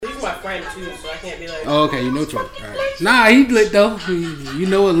my friend too, so I can't be like. Oh, okay, you know Troy. Right. Nah, he lit though. You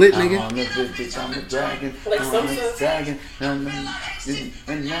know a lit nigga. I'm a bitch, I'm a dragon. Like some dragon. But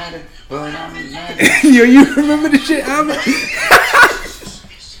I'm not. Yo, you remember the shit, Alvin?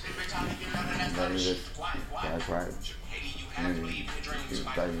 That's right.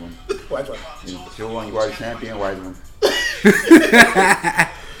 White one. You want you are the champion, white one.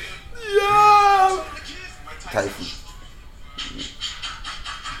 Yo! Tyson.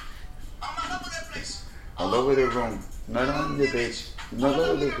 All over the room. Not on the bitch. Not all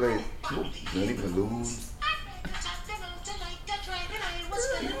over the place. Really balloons.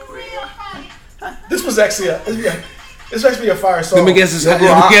 This was actually this actually a fire song. Let me guess, it's fire,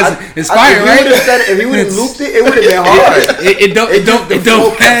 If right? If he would have looped it would have been hard. It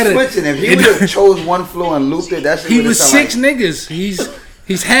don't matter. Switching. If he would have chose one flow and looped it, that shit He would have was sounded 6 niggas.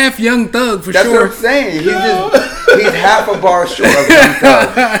 He's half Young Thug for That's sure. what I'm saying. He's half a bar short of Young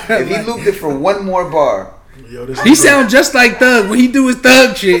Thug. If he looped it for one more bar, Yo, this He sound just like Thug when he do his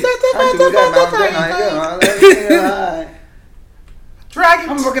Thug shit. I do that. Dragon.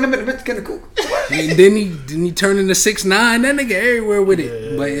 I'm fucking him in the bitch gonna cook. And then he turn into 6ix9ine. That nigga everywhere with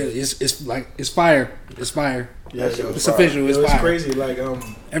it. Yeah. But it's like it's fire. It's fire. Yeah, That shit was It's fire. official. It's Yo, it's fire. crazy. Like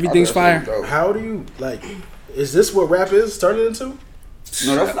Everything's fire. how do you like? Is this what rap is turning into?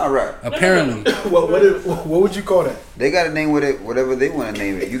 No, that's not rap. Apparently. What would you call that? They got to name with it whatever they want to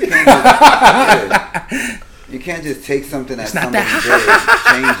name it. You can't just, you can't just take something that not somebody that.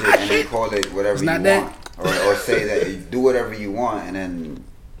 did, change it, and then call it whatever It's you not want, or say that you do whatever you want, and then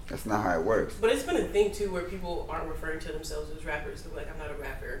that's not how it works. But it's been a thing too where people aren't referring to themselves as rappers. They're like, I'm not a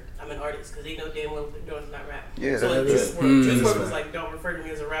rapper, I'm an artist, because they know damn well they're doing not rap. Yeah, so like that's Juice it. WRLD, Juice WRLD was like, don't refer to me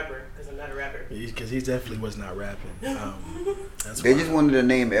as a rapper because I'm not a rapper. Because he definitely was not rapping. That's They why. just wanted to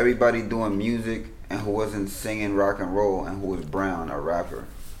name everybody doing music and who wasn't singing rock and roll and who was brown a rapper.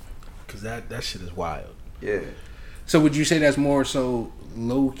 Because that shit is wild. Yeah. So would you say that's more so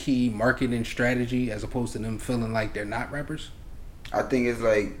low key marketing strategy as opposed to them feeling like they're not rappers? I think it's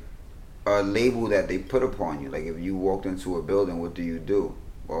like a label that they put upon you. Like if you walked into a building, what do you do?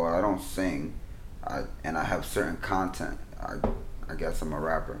 Well, I don't sing, and I have certain content. I guess I'm a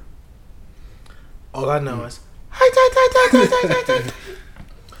rapper. All I know is.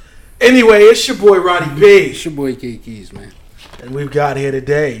 Anyway, it's your boy Roddy B. It's your boy K Keys, man. And we've got here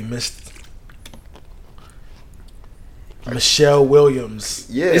today Michelle Williams.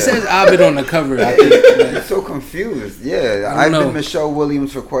 Yeah. It says Ovid on the cover. I think. I'm so confused. Yeah, I I've don't know. been Michelle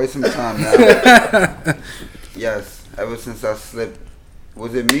Williams for quite some time now. Yes, ever since I slipped.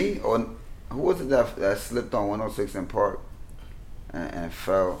 Was it me or who was it that slipped on 106 in Park and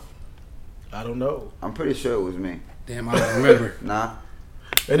fell? I don't know. I'm pretty sure it was me. Damn, I don't remember. Nah.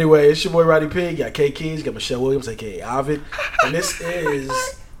 Anyway, it's your boy Roddy P. Got K Keys, got Michelle Williams, aka Ovid. And this is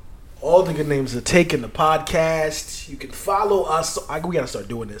All the Good Names Are Taken, the podcast. You can follow us. We gotta start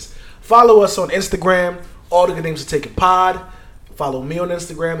doing this. Follow us on Instagram, All the Good Names Are Taken Pod. Follow me on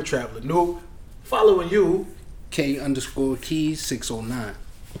Instagram, The Traveler Noob. Following you. K_Keys 609.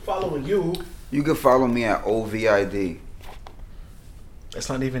 Following you. You can follow me at OVID. That's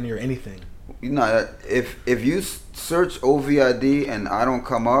not even your anything. You know, if you search OVID and I don't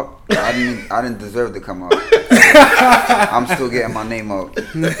come up, I didn't deserve to come up. I'm still getting my name up.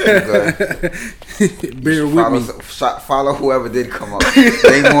 Good. Bear with me. Follow whoever did come up.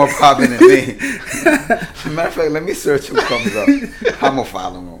 They more popping than me. Matter of fact, let me search who comes up. I'm gonna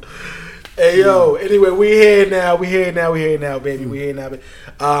follow them. Hey yo, anyway, we here now, baby. We here now.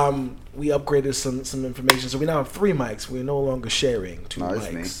 We upgraded some information, so we now have 3 mics. We're no longer sharing 2 No, it's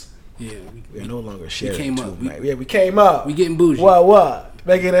mics. Yeah, We're no longer sharing came 2 up. mics. We came up. we getting bougie. What?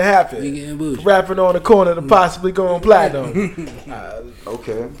 Making it happen. We getting bougie. Rapping on the corner to possibly going platinum.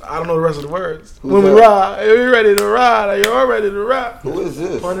 Okay. I don't know the rest of the words. Who's when we that? ride, are you ready to ride? Are you all ready to ride? Who is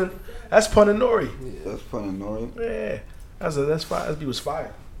this? That's Pun and Nori. That's funny, Nori. Yeah, that's fire. That beat was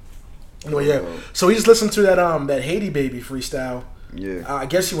fire. Anyway, yeah. So we just listened to that Haiti Baby freestyle. Yeah. I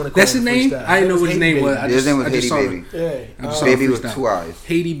guess you want to call That's it his name? freestyle. I didn't know It what his Haiti name was. Baby. I His name was I just Haiti saw Baby. it. Yeah. I just saw it Baby with freestyle. 2 eyes.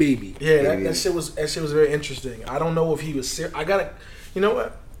 Haiti Baby. Yeah, Baby. that shit was very interesting. I don't know if he was serious. You know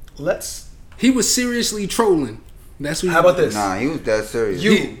what? He was seriously trolling. That's what. How about this? Nah, he was that serious.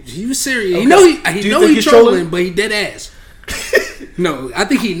 He was serious. Okay. He know Do he you know think he he's trolling, trolling? but he dead ass. No, I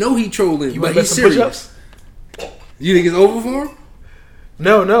think he know he trolling, You but want to he's some serious. push-ups? You think it's over for him?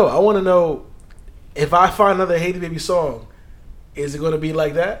 No. I want to know if I find another Haiti Baby song, is it going to be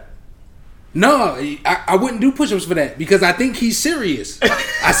like that? No, I wouldn't do push-ups for that because I think he's serious.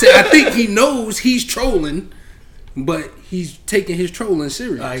 I said I think he knows he's trolling, but he's taking his trolling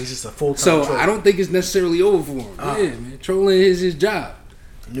serious. He's just a full-time So troll. I don't think it's necessarily over for him. Yeah, man, trolling is his job.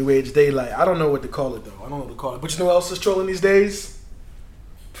 New Age daylight. I don't know what to call it though. I don't know what to call it. But you know what else is trolling these days?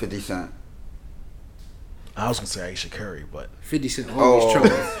 50 Cent. I was gonna say Aisha Curry, but 50 Cent always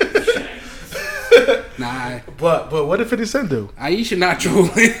trolling. Nah, but what did 50 Cent do? Aisha not trolling.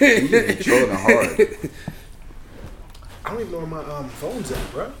 He's trolling hard. I don't even know where my phone's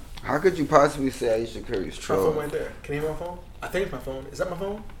at, bro. How could you possibly say Aisha Curry's My phone trolling? right there. Can you hear my phone? I think it's my phone. Is that my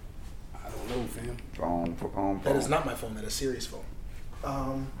phone? I don't know, fam. Phone. That is not my phone. That is Siri's phone.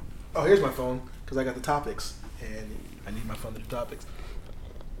 Oh, here's my phone because I got the topics and I need my phone to do topics.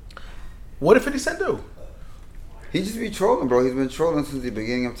 What did 50 Cent do? He just be trolling, bro. He's been trolling since the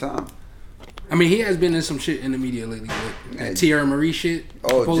beginning of time. I mean, he has been in some shit in the media lately. Like that Tierra Marie shit.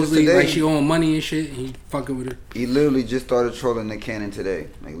 Oh, supposedly, just today. like she owing money and shit. And he fucking with her. He literally just started trolling Nick Cannon today.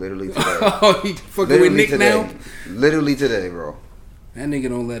 Like, literally today. Oh, he fucking Literally with Nick today. now. Literally today, bro. That nigga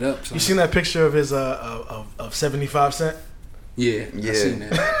don't let up. Son. You seen that picture of his of 75 Cent? Yeah, Yeah. I seen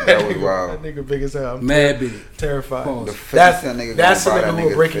that. That was wild. That nigga big as hell. I'm Mad big. terrified. Pause. The 50 That's Cent nigga that's the gonna buy nigga that who will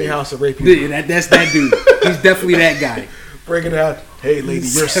nigga's break in your face. house and rape people. Yeah, that's that dude. He's definitely that guy. Breaking it out. Hey, lady,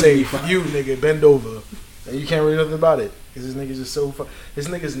 you're 75. safe. You nigga, bend over, and you can't read nothing about it because this nigga's just so fun. This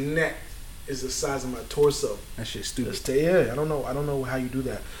nigga's neck is the size of my torso. That shit's stupid. Yeah, I don't know how you do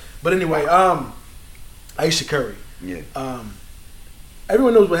that. But anyway, Aisha Curry. Yeah.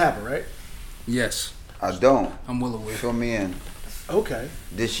 Everyone knows what happened, right? Yes, I don't. I'm well aware. Fill me in. Okay.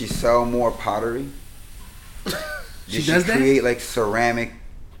 Did she sell more pottery? Did She does that? create like ceramic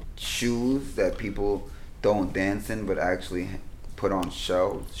shoes that people don't dance in but actually put on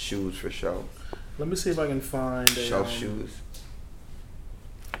shelves? Shoes for shelves. Let me see if I can find a, Shelf shoes.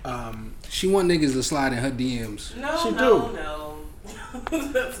 She want niggas to slide in her DMs. No, She no.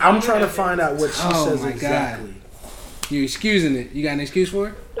 That's I'm not trying to what find out what she Oh says my God. exactly. You excusing it? You got an excuse for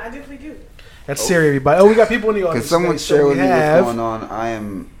it? I definitely do. That's Siri, everybody. Oh, we got people in the Can audience. someone today, so share we with me what's have going on? I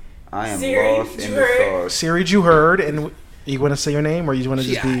am Siri, lost did in you the heard? sauce. Siri, you heard, and you want to say your name, or you want to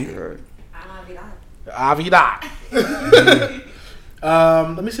just Yeah. be Heard. Avida?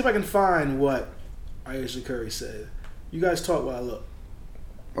 Let me see if I can find what Aisha Curry said. You guys talk while I look.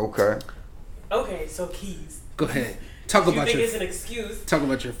 Okay. Okay, so keys. Go ahead. Talk You about think your it's an excuse? talk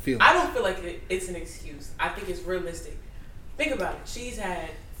about your feelings. I don't feel like it's an excuse. I think it's realistic. Think about it. She's had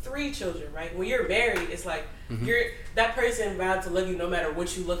 3 children, right? When you're married, it's like you're that person vowed to love you no matter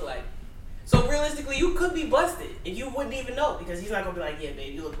what you look like. So realistically, you could be busted and you wouldn't even know because he's not gonna be like, "Yeah,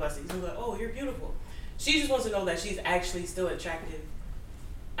 babe, you look busted." He's gonna be like, "Oh, you're beautiful." She just wants to know that she's actually still attractive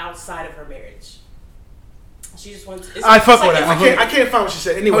outside of her marriage. She just wants. I fuck with it's that. I can't find what she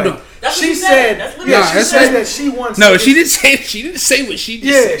said. Anyway, Hold on. That's what she she said. said. That's Yeah, literally she that's said what- that she wants. No, niggas- she didn't say what she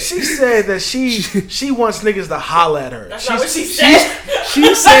just Yeah, said. she said that she wants niggas to holler at her. That's not what she said.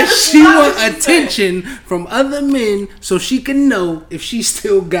 She said That's she not want what she said. attention from other men so she can know if she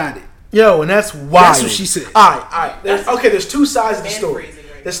still got it. Yo, and that's wild. That's what she said. All right. There's 2 sides of the Man story. phrasing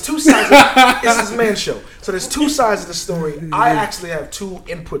right There's 2 sides. Of, this is man show. So there's 2 sides of the story. I actually have 2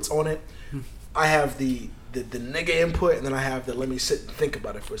 inputs on it. I have the nigga input, and then I have the let me sit and think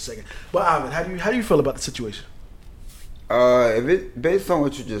about it for a second. But Ivan, how do you feel about the situation? Based on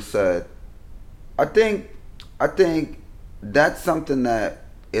what you just said, I think that's something that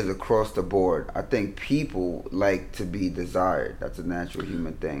is across the board. I think people like to be desired. That's a natural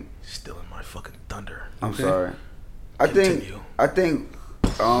human thing. Stealing my fucking thunder. I'm Okay. sorry. Continue. I think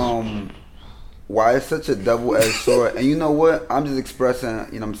why it's such a double-edged sword, and you know what? I'm just expressing,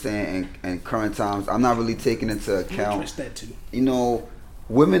 you know what I'm saying, in current times. I'm not really taking into account, Address that too. you know,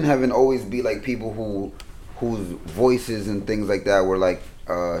 women haven't always be like people whose voices and things like that were like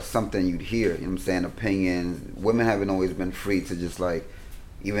something you'd hear, you know what I'm saying, opinions. Women haven't always been free to just like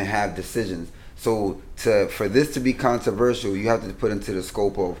even have decisions. So for this to be controversial, you have to put into the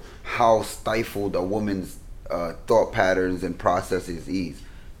scope of how stifled a woman's thought patterns and processes is.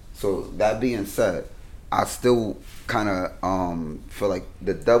 So that being said, I still kind of feel like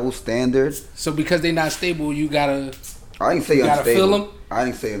the double standard. So because they not stable, you gotta. I didn't say You gotta unstable. feel 'em? I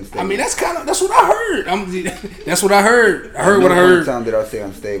didn't say unstable. I mean, that's what I heard. That's what I heard. I heard what I No heard. time did I say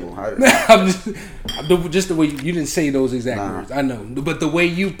unstable? I'm just the way you didn't say those exact Nah. words. I know, but the way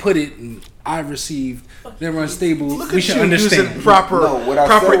you put it, and I received they're unstable. Look We at should you understand. using proper No, what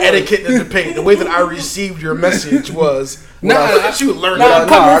I said was- etiquette in the debate. The way that I received your message was, Nah, look at you learn Nah, that. I'm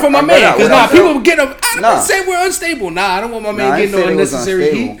covering for my I- man because what I said- people get them. I Nah. don't say we're unstable. Nah, I don't want my Nah, man I getting didn't no say they was unnecessary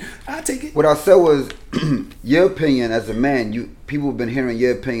unstable. heat. I take it. What I said was, your opinion as a man, people have been hearing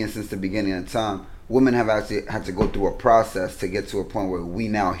your opinion since the beginning of time. Women have actually had to go through a process to get to a point where we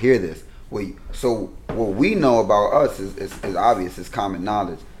now hear this. So what we know about us is obvious. It's common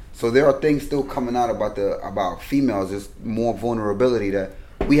knowledge. So there are things still coming out about females. There's more vulnerability that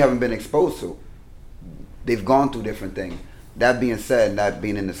we haven't been exposed to. They've gone through different things. That being said, that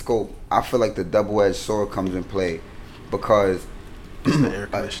being in the scope, I feel like the double-edged sword comes in play because air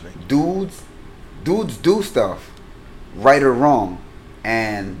conditioning. dudes do stuff, right or wrong,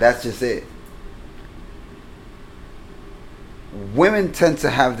 and that's just it. Women tend to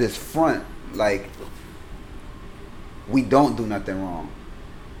have this front, like, we don't do nothing wrong.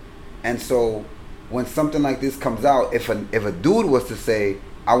 And so when something like this comes out, if a dude was to say,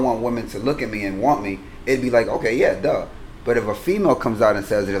 I want women to look at me and want me, it'd be like, okay, yeah, duh. But if a female comes out and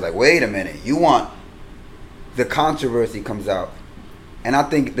says it, it's like, wait a minute, you want... The controversy comes out. And I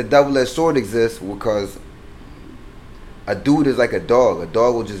think the double-edged sword exists because a dude is like a dog. A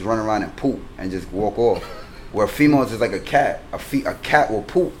dog will just run around and poop and just walk off. Where a female is just like a cat. A cat will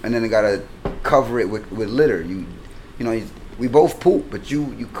poop and then they gotta cover it with litter. You know, we both poop, but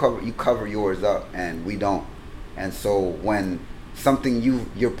you cover yours up and we don't. And so when something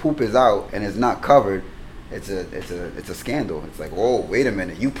your poop is out and it's not covered, it's a scandal. It's like, whoa, wait a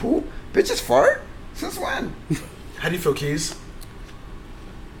minute, you poop? Bitches fart? Since when? How do you feel, Keys?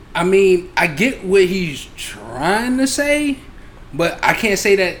 I mean, I get what he's trying to say, but I can't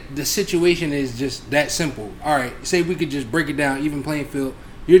say that the situation is just that simple. All right, say we could just break it down, even playing field.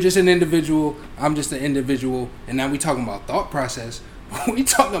 You're just an individual, I'm just an individual, and now we talking about thought process. We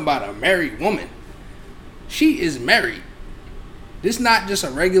talking about a married woman. She is married. This not just a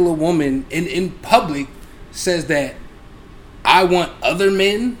regular woman in public says that I want other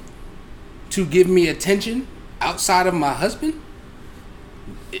men to give me attention outside of my husband.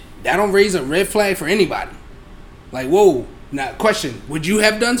 That don't raise a red flag for anybody. Like, whoa. Now, question, would you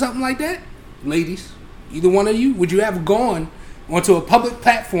have done something like that? Ladies, either one of you, would you have gone onto a public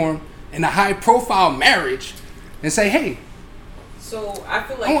platform in a high-profile marriage and say, hey, so I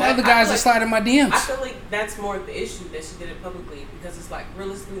feel like I want other guys to slide in my DMs? I feel like that's more of the issue that she did it publicly because it's like,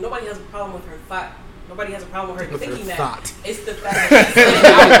 realistically, nobody has a problem with her thought. Nobody has a problem with her thinking that. Thought. It's the fact that she said it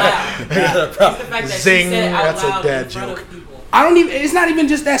out loud. It's the fact that Zing, she said it out that's a loud dad in front joke. of people. It's not even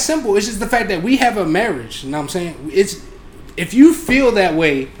just that simple. It's just the fact that we have a marriage. You know what I'm saying? If you feel that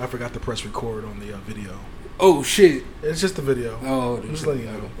way. I forgot to press record on the video. Oh, shit. It's just a video. Oh, I'm just letting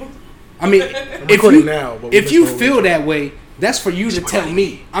you know. I mean, I'm recording now. But if you feel that way, that's for you to tell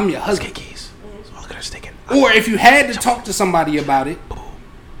me. I'm your husband. Keys. So all gonna stick in. Or if you had to talk to somebody about it,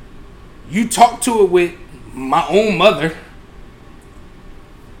 you talk to it with my own mother,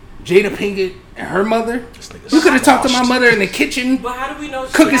 Jada Pinkett, and her mother. You could have talked to my mother in the kitchen, But how do we know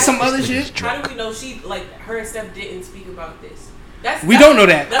cooking some other shit. How do we know she, like, her and Steph didn't speak about this? We don't know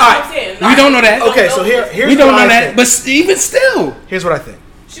that. That's what I'm saying. We don't know that. Okay, so here's we don't what know I that. think. But even still, Here's what I think.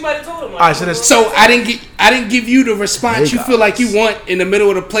 She might have told him. Like, All right, so this- so I didn't give you the response Hey, you feel like you guys. want in the middle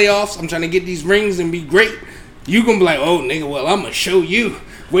of the playoffs. I'm trying to get these rings and be great. You gonna be like, oh nigga, well I'm gonna show you.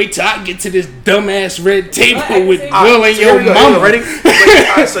 Wait till I get to this dumbass red table But with all right, Will and so your here we go. mama. Ready?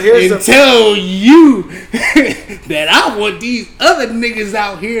 All right, so here's And the. tell you that I want these other niggas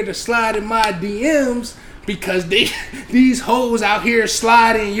out here to slide in my DMs because these hoes out here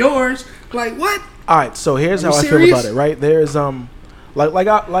slide in yours. Like what? All right, so here's Are how you I feel serious? about it. Right, there's like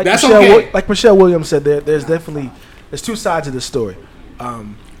That's Michelle, okay. like Michelle Williams said, there's two sides of the story.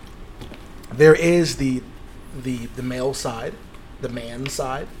 There is the male side, the man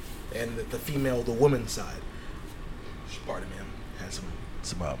side, and the female, the woman side. Pardon me, I had some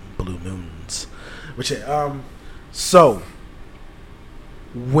blue moons, which so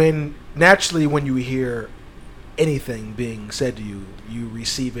when you hear anything being said to you, you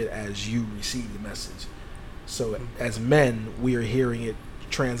receive it as you receive the message. So as men, we are hearing it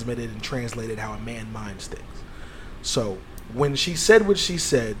transmitted and translated how a man minds things. So when she said what she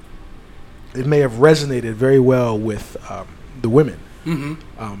said, it may have resonated very well with the women,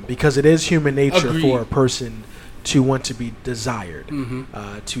 because it is human nature Agreed. for a person to want to be desired,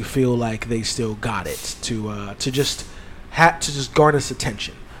 to feel like they still got it, to just garner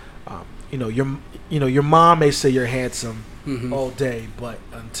attention. Your mom may say you're handsome all day, but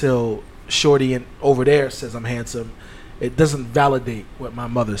until Shorty over there says I'm handsome, it doesn't validate what my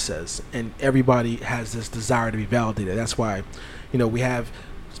mother says. And everybody has this desire to be validated. That's why, we have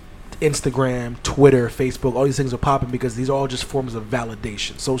Instagram, Twitter, Facebook, all these things are popping because these are all just forms of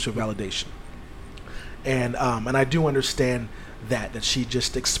validation, social validation. And I do understand that she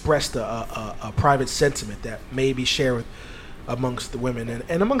just expressed a private sentiment that may be shared amongst the women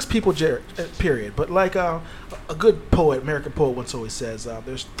and amongst people, period. But like a good poet, American poet once always says,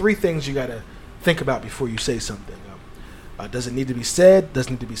 there's three things you got to think about before you say something. Does it need to be said? Does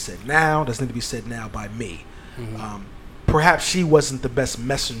it need to be said now? Does it need to be said now by me? Perhaps she wasn't the best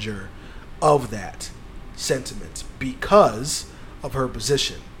messenger of that sentiment because of her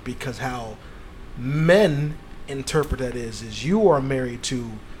position, because how men interpret that is you are married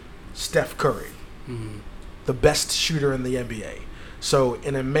to Steph Curry, the best shooter in the NBA. So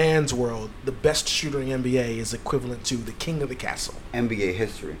in a man's world, the best shooter in the NBA is equivalent to the king of the castle. NBA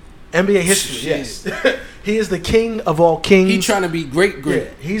history. NBA history, yes. He is the king of all kings. He trying to be great. Yeah,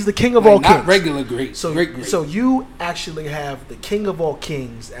 he's the king of all kings. Not regular great. So, great. So you actually have the king of all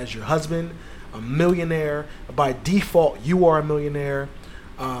kings as your husband, a millionaire. By default, you are a millionaire.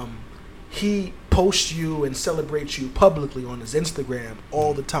 He posts you and celebrates you publicly on his Instagram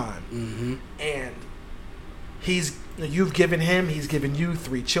all the time. And you've given him, he's given you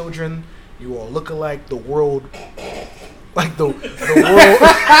 3 children. You all look alike. The world, like the world,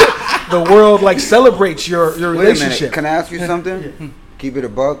 the world like celebrates your relationship. Wait a minute. Can I ask you something? Keep it a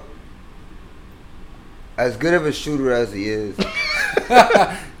buck. As good of a shooter as he is,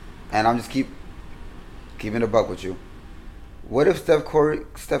 and I'm just keeping a buck with you. What if Steph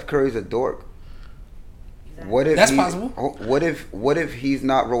Curry's a dork? What if that's possible? What if he's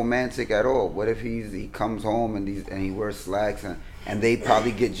not romantic at all? What if he comes home and he wears slacks and they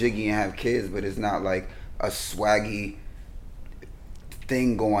probably get jiggy and have kids, but it's not like a swaggy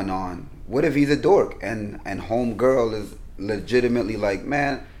thing going on? What if he's a dork and home girl is legitimately like,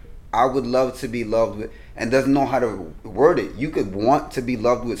 man, I would love to be loved with, and doesn't know how to word it? You could want to be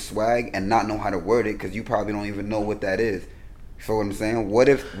loved with swag and not know how to word it because you probably don't even know what that is. You feel what I'm saying? What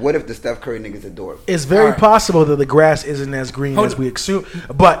if the Steph Curry nigga's a dork? It's very possible that the grass isn't as green as we assume.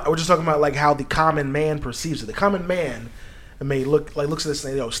 But we're just talking about like how the common man perceives it. The common man may looks at this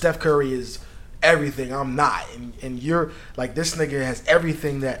and say, yo, Steph Curry is everything I'm not. And you're like, this nigga has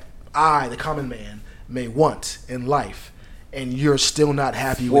everything that I, the common man, may want in life. And you're still not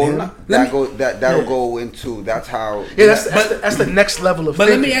happy with him. That'll go into that's how. Yeah, that's the next level of. But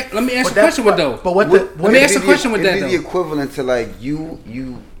thinking. let me ask a question with though. But let me ask a question with that though. It'd be the equivalent to like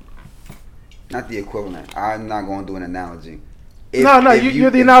you. Not the equivalent. I'm not going to do an analogy. You're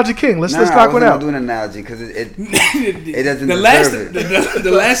the analogy king. Let's knock one out. I'm do an analogy because it doesn't deserve it.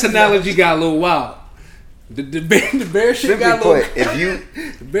 The last analogy got a little wild. The bear shit got a little.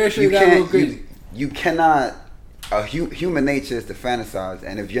 The bear shit got a little crazy. You cannot. Human nature is to fantasize,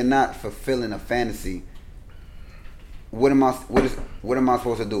 and if you're not fulfilling a fantasy, what am I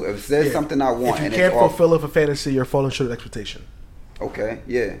supposed to do? If there's something I want, if you can't fulfill a fantasy, you're falling short of expectation. Okay,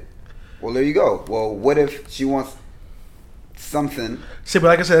 yeah. Well, there you go. Well, what if she wants something? See, but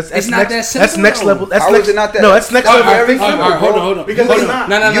like I said, it's not that simple. That's next level. How is it not that? No, that's next level. Very simple. Hold on. Because it's not.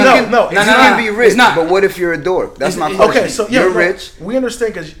 No. You can be rich, but what if you're a dork? That's my question. Okay, so you're rich. We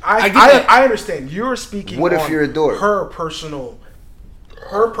understand because I understand you're speaking. What if you're a dork? Her personal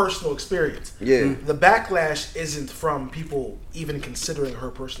experience. Yeah. The backlash isn't from people even considering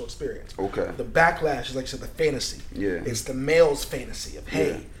her personal experience. Okay. The backlash is like I said, the fantasy. Yeah. It's the male's fantasy of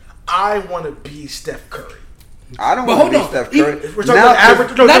I want to be Steph Curry. I don't want to be Steph Curry. We're talking about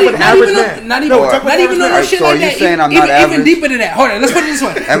average. Not even on no shit like that. Saying I'm not average? Even deeper than that. Hold on, let's put it this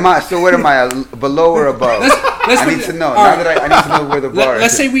way. What am I, below or above? I need to know. Now that I need to know where the bar is.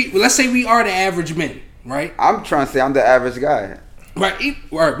 Let's say we are the average men, right? I'm trying to say I'm the average guy. Right,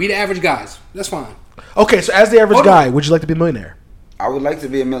 we the average guys. That's fine. Okay, so as the average guy, would you like to be a millionaire? I would like to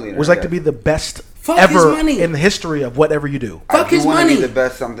be a millionaire. Would you like to be the best Fuck ever in the history of whatever you do? Fuck his money. I do want to be the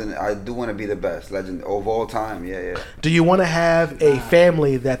best. I do want to be the best legend of all time. Yeah. Do you want to have a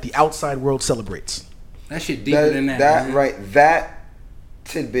family that the outside world celebrates? That shit deeper than that. Right. That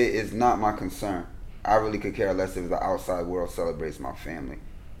tidbit is not my concern. I really could care less if the outside world celebrates my family.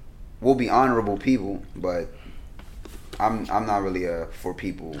 We'll be honorable people, but I'm not really for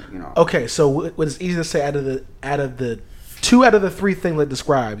people, you know. Okay, so what is easy to say out of the 2 out of the 3 things that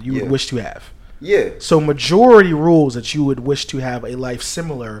described you would wish to have? Yeah. So majority rules that you would wish to have a life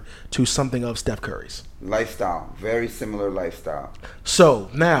similar to something of Steph Curry's. Lifestyle. Very similar lifestyle. So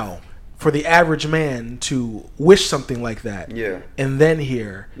now, for the average man to wish something like that, and then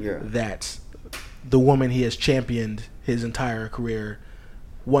hear that the woman he has championed his entire career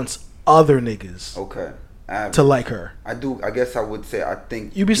wants other niggas to like her. I guess I would say I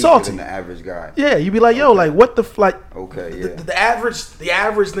think you'd be salty than the average guy. Yeah, you'd be like, yo, like what the Okay, yeah. The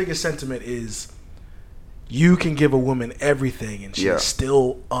average nigga sentiment is you can give a woman everything and she's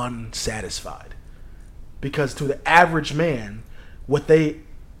still unsatisfied. Because to the average man, what they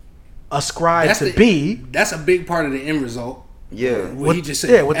ascribe to be, that's a big part of the end result. Yeah. What he just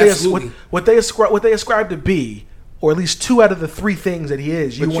said. Yeah, what they ascribe to be, or at least 2 out of the 3 things that he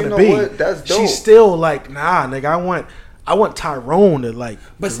is, you want to be. What? That's dope. She's still like, nah, nigga, I want Tyrone to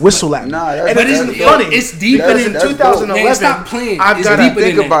whistle at me. And it's funny. It's deeper than 2011. Stop playing.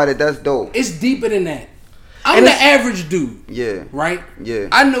 Think about it. That's dope. It's deeper than that. I'm the average dude. Yeah. Right? Yeah.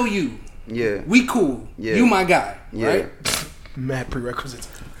 I know you. Yeah. We cool. Yeah. You my guy. Yeah. Right? Mad prerequisites.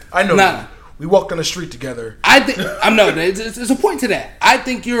 I know. Nah. You. We walked on the street together. I think I'm no. It's a point to that. I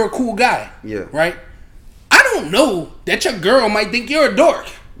think you're a cool guy. Yeah. Right. I don't know that your girl might think you're a dork.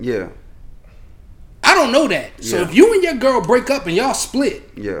 Yeah. I don't know that. So Yeah. if you and your girl break up and y'all split,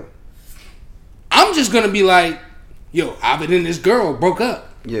 Yeah. I'm just gonna be like, yo, Ovid and this girl broke up.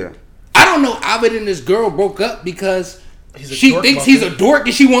 Yeah. I don't know Ovid and this girl broke up because He's a she dork thinks bucket. he's a dork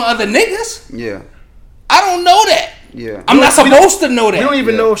and she want other niggas. Yeah. I don't know that. Yeah. I'm not supposed to know that. We don't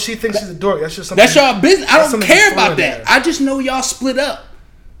even Yeah. know if she thinks she's a dork. That's just something. That's y'all business. I that's don't something care he's about throwing that. there. I just know y'all split up.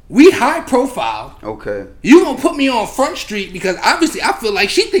 We high profile. Okay. You gonna put me on Front Street because obviously I feel like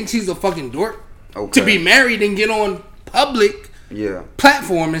she thinks he's a fucking dork. Okay. To be married and get on public Yeah.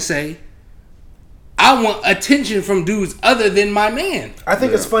 platform and say, I want attention from dudes other than my man. I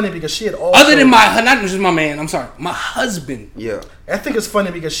think it's Yeah. funny because she had also. Other than not just my man, I'm sorry, my husband. Yeah. I think it's funny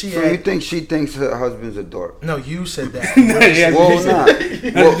because she So had. you think she thinks her husband's a dork? No, you said that. Yeah, Well, you not.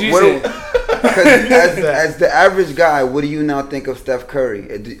 said- That's what you said. Because as the average guy, what do you now think of Steph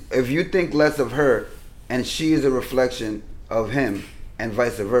Curry? If you think less of her, and she is a reflection of him, and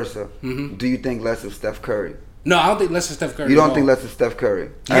vice versa, do you think less of Steph Curry? No, I don't think less of Steph Curry. You at don't all. think less of Steph Curry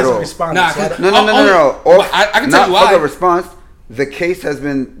He at hasn't all? responded. Nah, so I don't- No. But I can tell you not for why. the response. The case has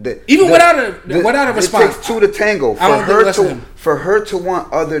been Even without a response, It takes two to tango. I don't think less of him. For her to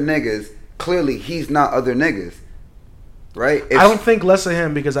want other niggas, clearly he's not other niggas, right? If I don't think less of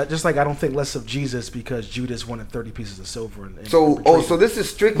him because I don't think less of Jesus because Judas wanted 30 pieces of silver. And so. betrayed him. So this is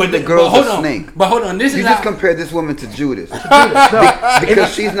strictly but the but girl's hold a on. snake. But hold on, this You is just how compare this woman to Judas No.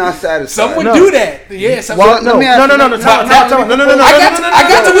 because she's not satisfied. some would No. do that. Yeah, some Well, would. let me ask you- No. I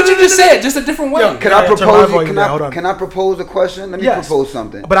got to what you just said, just a different way. Yo, Can Yeah, I turn my propose? volume down, hold on. Can I propose a question? Let me Yes. propose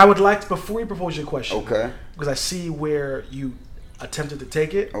something. But I would like to, before you propose your question, Okay. because I see where you attempted to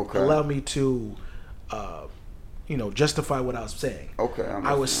take it. Okay. Allow me to, justify what I was saying. Okay.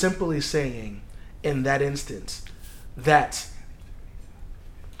 I was simply saying, in that instance, that.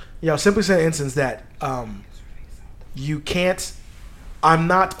 Yeah, I was simply saying, in instance that you can't. I'm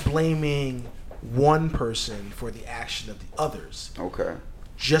not blaming one person for the action of the others. Okay.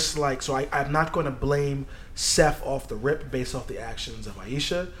 Just like, so I'm not going to blame Seth off the rip based off the actions of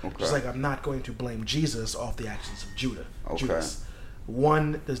Aisha. Okay. Just like I'm not going to blame Jesus off the actions of Judah. Okay. Judas.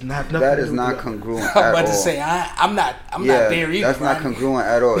 One does not have nothing That to is do with not the other. congruent at I'm all. about to say I'm not there either. That's not right? congruent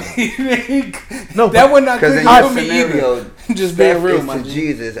at all. No, that but- would not Because in good your for me scenario, either. Just Steph being real, is my to G.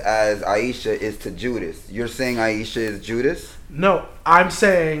 Jesus as Aisha is to Judas. You're saying Aisha is Judas? No, I'm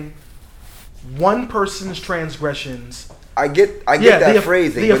saying one person's transgressions. I get Yeah, that the-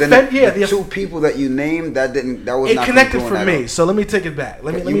 phrasing, the but then offend- yeah, the the two people that you named that was It not connected congruent for at me. all. So let me take it back.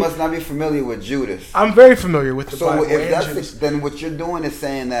 Let You me. must not be familiar with Judas. I'm very familiar with the So Bible. if and that's Judas. then what you're doing is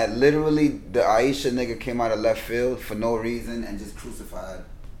saying that literally the Aisha nigga came out of left field for no reason and just crucified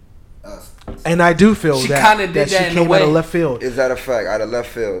us. And I do feel She that, kinda did that she that in a came out of way. left field Is that a fact? Out of left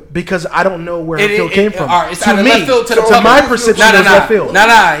field. because I don't know where her It- field it- came it- from. all right, it's to out of me, left field to the to public. my Nah, perception, Nah, it was left field. That's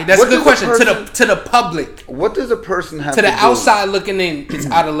What a good does a question. To the public, What does a person have to to the do? outside looking in, it's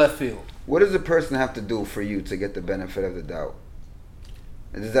out of left field. What does a person have to do for you to get the benefit of the doubt?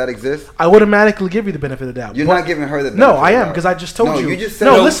 Does that exist? I would automatically give you the benefit of the doubt. You're But- not giving her the benefit No, of I the am doubt. because I just told No, you. you just said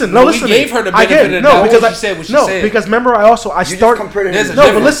no. no. Listen, No, no. we Listen. gave her the I benefit did. of the No, doubt. because She I said what she no said. because remember I You just started. compared him There's to a No,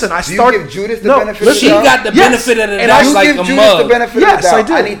 Judas. but listen, I Do you started. give Judas the no, benefit listen, She of the doubt? got the Yes, benefit of the and doubt You like give a Judas mug. the benefit Yes, of the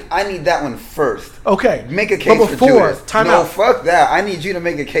doubt. I do. I need that one first. Okay, Make a case but for before, Judas. time no, out. fuck that. I need you to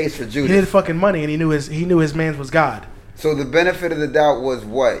make a case for He Judas. needed fucking money, and he knew his man was God. So the benefit of the doubt was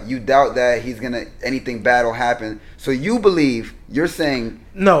what? You doubt that anything bad will happen. So you believe, you're saying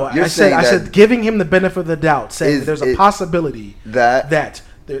No, You're I saying said that- giving him the benefit of the doubt, saying Is there's a it- possibility that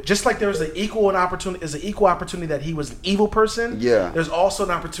just like there's an equal opportunity that he was an evil person. Yeah. There's also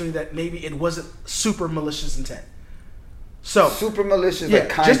an opportunity that maybe it wasn't super malicious intent. So super malicious Yeah, or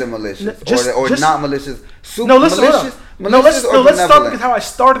kind just- of malicious n- just- or just- not malicious. Super no, listen, hold malicious, on. malicious or let's start benevolent? with how I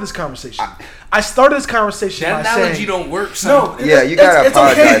started this conversation. I started this conversation That by analogy saying, don't work, son. no, Yeah, you gotta it's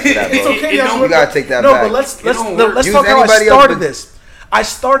apologize okay. for that, bro. It's okay. It guys. don't- You gotta take that no, back. but let's don't work. Use talk how I anybody else started but- this. I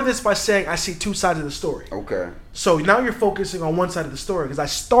started this by saying I see two sides of the story. Okay. So now you're focusing on one side of the story because I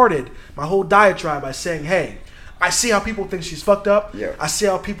started my whole diatribe by saying, hey, I see how people think she's fucked up. Yeah. I see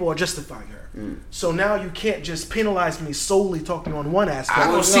how people are justifying her. So now you can't just penalize me solely talking on one aspect. I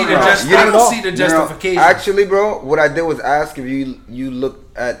don't No, see no, the no. just. You I don't don't see the justification. Actually, bro, what I did was ask if you look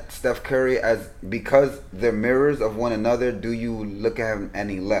at Steph Curry as, because they're mirrors of one another, do you look at him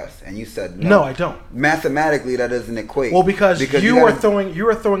any less? And you said no. No, I don't. Mathematically, that doesn't equate. Well, because you are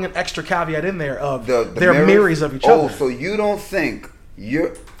gotta- throwing an extra caveat in there of the they're mirrors of each other. Oh, so you don't think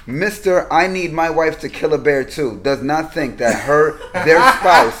you're Mr. I need my wife to kill a bear too does not think that their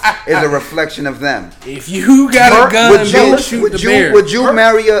spouse is a reflection of them. If you got a gun, man, shoot the bear.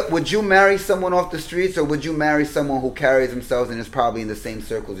 Would you marry someone off the streets, or would you marry someone who carries themselves and is probably in the same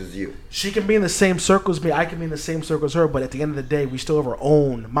circles as you? She can be in the same circles as me. I can be in the same circles as her. But at the end of the day, we still have our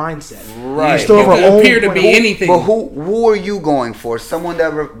own mindset. Right. We still have You our can own appear to point be of- anything. But who are you going for? Someone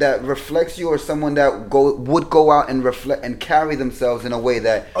that reflects you, or someone that would go out and reflect and carry themselves in a way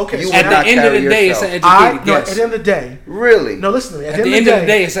that Okay, you so would At not the end of carry the day, it's yourself? an educated No, guess. at the end of the day, Really? no, listen to me. At the end of the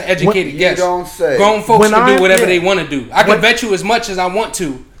day, it's an educated You guess. don't say. Grown folks When can I- do whatever yeah. they want to do. I can When- bet you as much as I want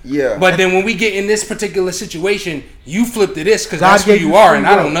to. Yeah. But then when we get in this particular situation, you flip to this because God that's who gave you you are, free and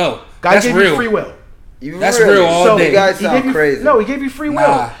I will. don't know. God That's gave real. you free will. That's real all day. You guys He sound gave you, crazy. No, he gave you free will.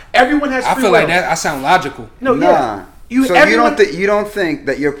 Nah. Everyone has free I will. feel like that. I sound logical. No, Nah. yeah. So everyone- you don't think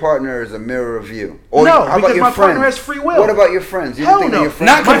that your partner is a mirror of you? Or No, how about because your my partner friends? has free will. What about your friends? You Hell don't think no. that your friends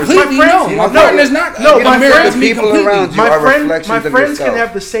Not are mirrors? completely. My No, friends- my no, partner's not. no, a my mirror friends- of me people completely. around you My are friends reflections of can yourself.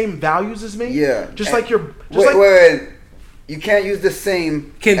 have the same values as me. Yeah. Just And- like your. Wait. You can't use the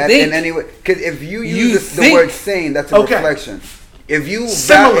same Can in think. any way. Because if you You use the think. word same, that's a Okay. reflection. If you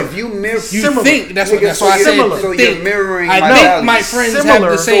Similar. if you mirror, You Similar. think that's Nigga, that's why I so said you're- so you're think. mirroring I my think values. my friends have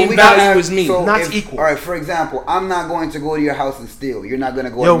Similar. the So same we gotta value have- as me. so Not if- equal. All right, for example, I'm not going to go to your house and steal. You're not going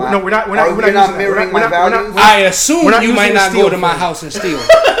to go Yo, to my no, we're not- You're using that. not We're mirroring not- my we're not- values. I assume We're not you might using not the go steal to my thing. house and steal.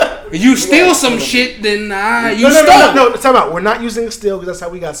 If you steal some shit, then you No, stole. no, time out. We're not using it still because that's how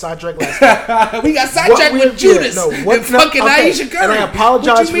we got sidetracked last time. We got sidetracked with Judas and fucking Aisha Curry. And I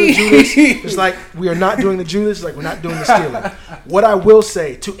apologize for What the you Judas. mean? It's like we are not doing the Judas. It's like we're not doing the stealing. What I will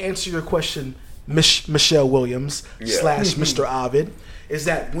say to answer your question, Michelle Williams / Mr. Ovid, is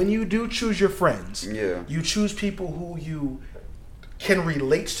that when you do choose your friends, you choose people who you can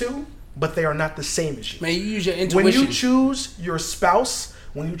relate to, but they are not the same as you. Man, you use your When intuition. you choose your spouse,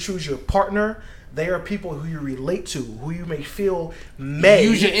 when you choose your partner, they are people who you relate to, who you may feel may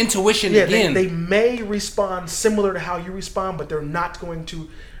use your intuition yeah, again. They may respond similar to how you respond, but they're not going to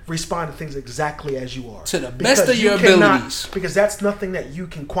respond to things exactly as you are. To the best Because of your you cannot- abilities. Because that's nothing that you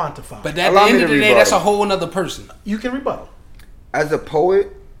can quantify. But at Allow the me end of to the day, rebuttal. that's a whole another person. you can rebuttal. As a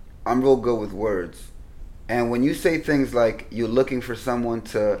poet, I'm real good with words. And when you say things like you're looking for someone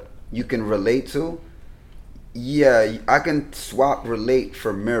you can relate to, yeah, I can swap relate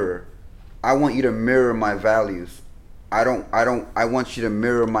for mirror. I want you to mirror my values. I want you to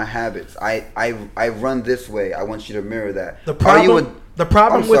mirror my habits. I run this way. I want you to mirror that. The problem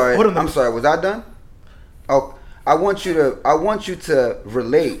I'm with sorry. hold on, I'm sorry. Was I done? Oh, I want you to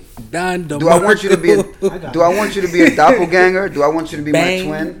relate. Don Do I want you to be DeMarco. do I want you to be a doppelganger? Do I want you to be Bang,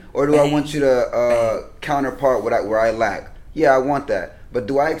 my twin? Or do I want you to counterpart where I lack? Yeah, I want that. But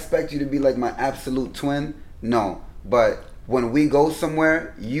do I expect you to be like my absolute twin? No. But when we go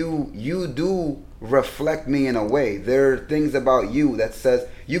somewhere, you do reflect me in a way. There are things about you that says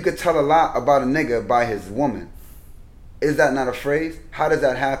you could tell a lot about a nigga by his woman. Is that not a phrase? How does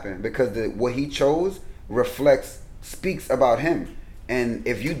that happen? Because what he chose speaks about him. And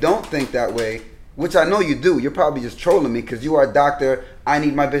if you don't think that way, which I know you do, you're probably just trolling me because you are a doctor. I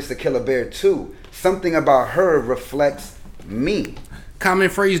need my bitch to kill a bear too. Something about her reflects me. Common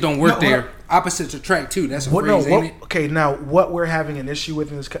phrase don't work No, there. Opposites attract too. That's a What, phrase, no, ain't it? okay, now what we're having an issue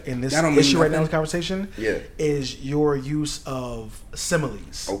with in this That don't mean issue right now in nothing. this conversation is your use of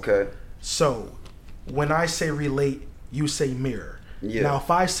similes. Okay. So when I say relate, you say mirror. Yeah. Now if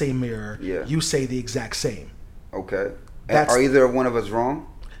I say mirror, you say the exact same. Okay. That's- Are either one of us wrong?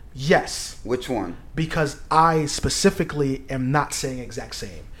 Yes, Which one? because I specifically am not saying exact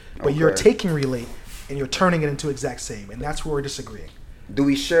same, but you're Okay. taking relate and you're turning it into exact same, and that's where we're disagreeing. Do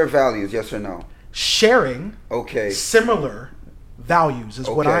we share values? Yes or no? Sharing Okay. similar values is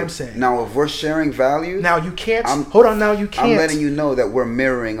what Okay. I'm saying. Now, if we're sharing values, Now you can't. I'm- hold on. Now you can't. I'm letting you know that we're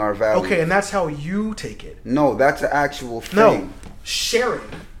mirroring our values. Okay, and that's how you take it. No, that's an actual thing. No, sharing.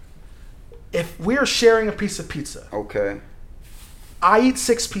 If we're sharing a piece of pizza, Okay. I eat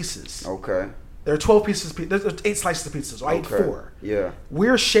 6 pieces. Okay. There are 12 pieces. There's 8 slices of pizza, so I eat Okay. 4. Yeah.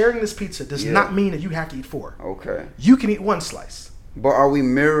 We're sharing this pizza does Yeah. not mean that you have to eat 4. Okay. You can eat 1 slice. But are we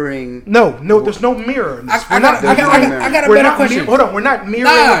mirroring? No, there's no mirror in this. I got a We're better not question. hold on, we're not mirroring.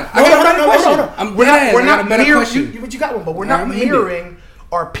 Nah, I got a better question. I'm We're dead ass. not. We're I got not a better mirroring. question. But you got one. But we're Nah, not I'm gonna hit it. mirroring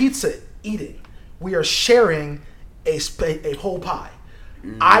our pizza eating. We are sharing a whole pie.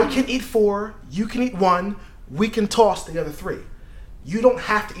 I can eat 4. You can eat 1. We can toss the other 3. You don't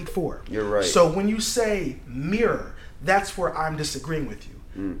have to eat 4. You're right. So when you say mirror, that's where I'm disagreeing with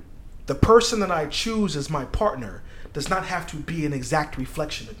you. The person that I choose as my partner does not have to be an exact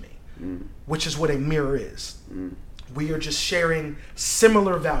reflection of me, which is what a mirror is. We are just sharing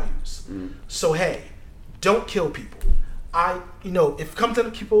similar values. So hey, don't kill people. If it comes to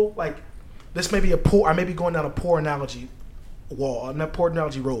people, like, this may be I may be going down a poor analogy not poor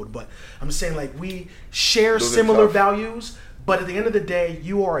analogy road, but I'm saying, like, we share similar values, but at the end of the day,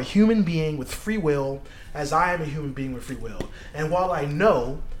 you are a human being with free will, as I am a human being with free will. And while I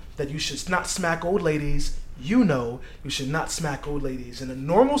know that you should not smack old ladies, you know you should not smack old ladies. In a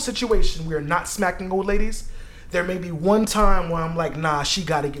normal situation, we are not smacking old ladies. There may be one time where I'm like, nah, she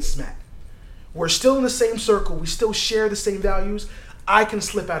got to get smacked. We're still in the same circle. We still share the same values. I can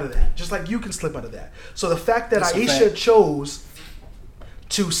slip out of that, just like you can slip out of that. So the fact that Aisha chose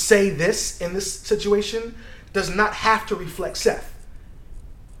to say this in this situation does not have to reflect Seth.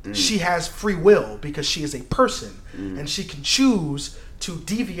 She has free will because she is a person, and she can choose to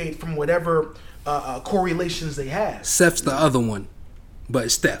deviate from whatever correlations they have. Seth's the other one,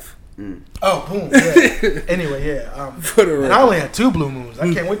 but Steph. Oh, boom. Yeah. Anyway, yeah. And I only had 2 blue moons.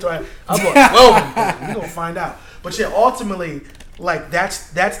 I can't wait till I bought 12 of them. We're going to find out. But yeah, ultimately, like, that's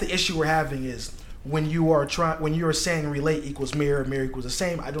the issue we're having is when you are saying relate equals mirror equals the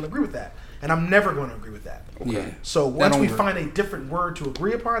same. I don't agree with that. And I'm never going to agree with that. Okay. Yeah. So once we find a different word to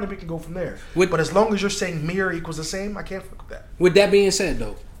agree upon, then we can go from there. But as long as you're saying mirror equals the same, I can't fuck with that. With that being said,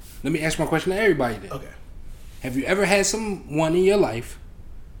 though, let me ask my question to everybody then. Okay. Have you ever had someone in your life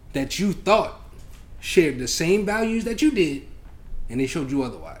that you thought shared the same values that you did, and they showed you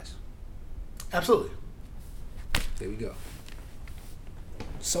otherwise? Absolutely. There we go.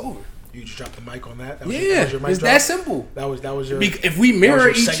 It's over. You just dropped the mic on that? It's that simple. That was your. If we mirror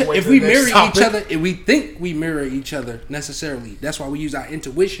each other, if we think we mirror each other necessarily, that's why we use our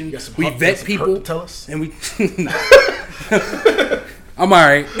intuition. We vet people. To tell us, and we. I'm all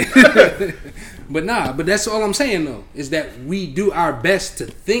right. But that's all I'm saying though, is that we do our best to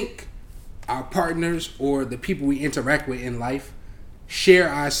think our partners or the people we interact with in life share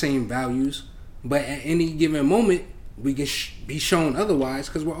our same values, but at any given moment we can be shown otherwise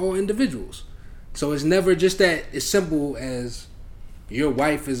because we're all individuals. So it's never just that it's simple as your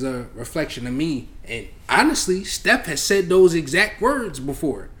wife is a reflection of me. And honestly, Steph has said those exact words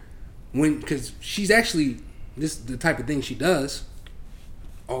before, because she's actually the type of thing she does.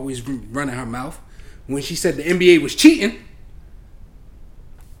 Always running her mouth. When she said the NBA was cheating,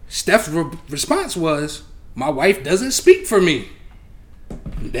 Steph's response was, "My wife doesn't speak for me."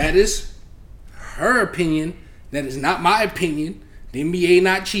 That is her opinion. That is not my opinion. The NBA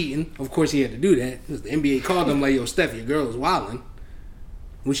not cheating. Of course, he had to do that because the NBA called him like, "Yo, Steph, your girl is wilding,"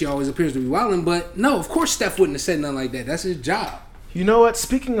 which she always appears to be wilding. But no, of course, Steph wouldn't have said nothing like that. That's his job. You know what?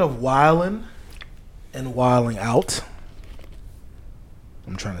 Speaking of wilding and wilding out.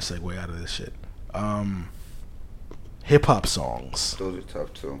 I'm trying to segue out of this shit. Hip-hop songs. Those are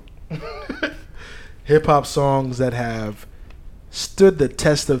tough, too. Hip-hop songs that have stood the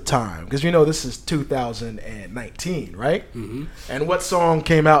test of time. Because you know this is 2019, right? Mm-hmm. And what song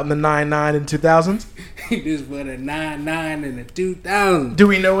came out in the 99 and 2000s? This was the 99 and the 2000s. Do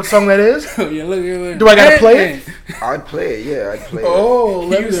we know what song that is? Oh, you look at Do I gotta play it? I'd play it, yeah, I'd play it. Oh,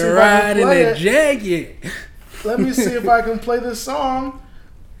 let me see if I can play it. Jacket. Let me see if I can play this song.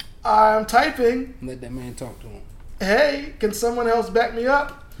 I'm typing. Let that man talk to him. Hey, can someone else back me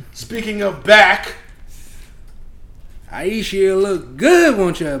up? Speaking of back, Aisha look good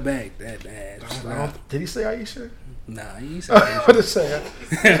once you're back. That ass. Did he say Aisha? Nah, he said Aisha. What did he say?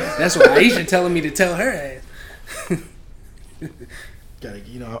 That's what Aisha telling me to tell her ass.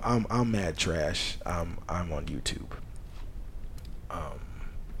 You know, I'm mad trash. I'm on YouTube.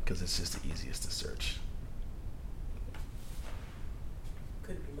 Because it's just the easiest to search.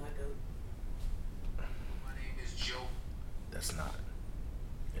 That's not.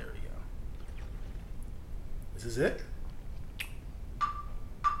 There we go. This is it?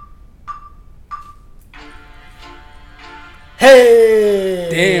 Hey!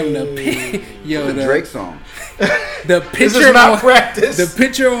 Damn, the Drake song. The picture this is not practice. The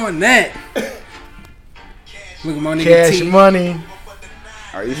picture on that. Look at my nigga Cash T. Money.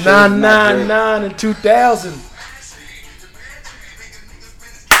 Are you sure 999 and 2000.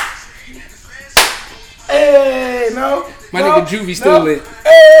 Hey, no. My nigga Juvie still lit.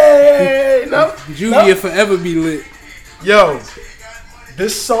 Hey, no. Juvie will forever be lit. Yo,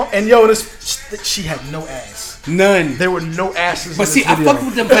 This song, and yo, she had no ass. None. There were no asses. But in see, this I video. fucked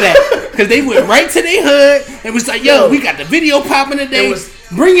with them for that because they went right to their hood and was like, "Yo, we got the video popping today.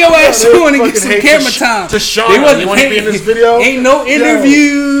 Bring your ass they on and get fucking some hate camera time." Tashana, They wasn't you wanna be paying- in this video? Ain't no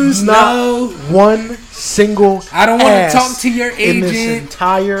interviews. Not No. one single. I don't wanna ass talk to your in this agent.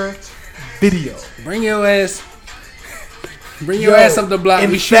 entire video. Bring your ass. Bring Yo, your ass up the block.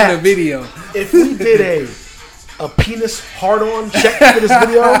 in We shooting a fact, video. If we did a penis hard-on check for this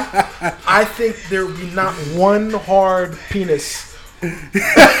video, I think there would be not one hard penis from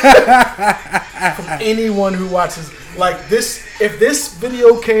anyone who watches like this. If this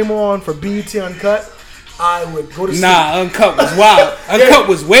video came on for BET Uncut, I would go to sleep. Nah, Uncut was wild. Uncut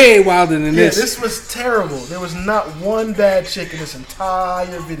was way wilder than Yeah, this. this was terrible. There was not one bad chick in this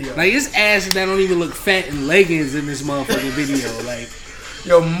entire video. Like, it's asses that don't even look fat in leggings in this motherfucking video. Like,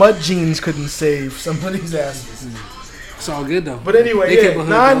 Yo, mud jeans couldn't save somebody's asses. it's all good though. But anyway, They yeah, kept a hood,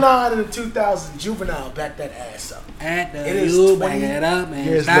 though. 9-9 in the 2000 Juvenile, back that ass up. At the It is you 20 back it up and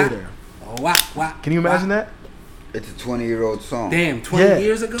years stop. later. Oh, wah, wah, Can you imagine wah. that? It's a 20-year-old song. Damn, 20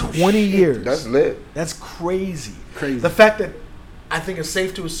 years ago? 20 years. That's lit. That's crazy. Crazy. The fact that I think it's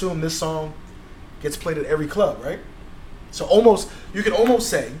safe to assume this song gets played at every club, right? So you can almost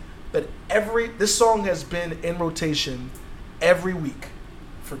say that this song has been in rotation every week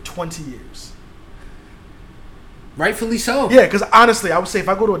for 20 years. Rightfully so. Yeah, because honestly, I would say if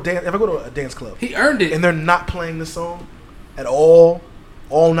I go to a dance club He earned it. and they're not playing this song at all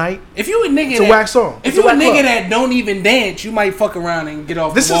night, If you a nigga it's a whack song. If It's you a whack nigga club. that don't even dance, you might fuck around and get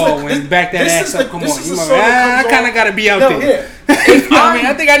off This the is wall the- and this- back that this ass is up. the- Come this on. is You the might song that I comes kind on- of got to be out No, there. yeah.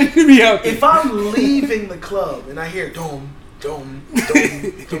 I think I need to be out there. If I'm leaving the club and I hear dum dum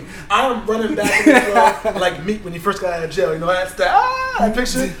dum dum, I'm running back into the club like Meek when he first got out of jail. You know that's that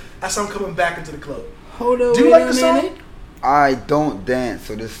picture. That's how I'm coming back into the club. Hold on. Do you wait like a the song? minute. I don't dance,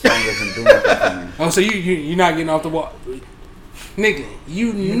 so this song doesn't do nothing for me. Oh, so you're not getting off the wall. Nigga,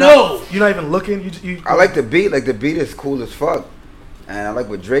 you know. You're not even looking. You I like the beat. Like, the beat is cool as fuck. And I like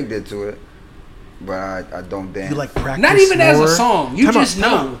what Drake did to it. But I don't dance. You like practice. Not even more. as a song. You Time just out,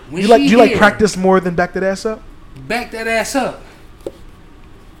 time know. out. When You like she you like here, practice more than back that ass up. Back that ass up.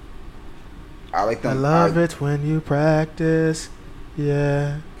 I like them. I love it when you practice.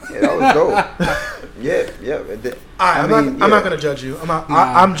 Yeah. Yeah, that was dope. yeah. It did. I'm not gonna judge you.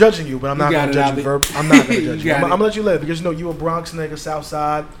 I'm judging you, but I'm You not got gonna it, judge Abby. you. I'm not gonna You judge you. got I'm it. gonna let you live because you know you a Bronx nigga, South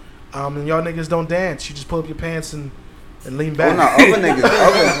Side, and y'all niggas don't dance. You just pull up your pants and lean Oh, back. no,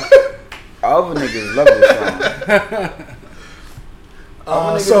 other niggas love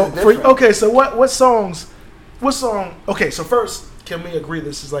this song. So what songs? What song? Okay, so first, can we agree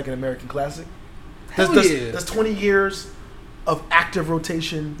this is like an American classic? Hell yeah. Does 20 years of active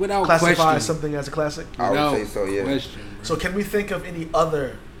rotation Without classify question. something as a classic? I would No say so, yeah. question, bro. So can we think of any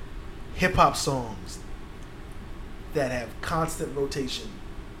other hip hop songs that have constant rotation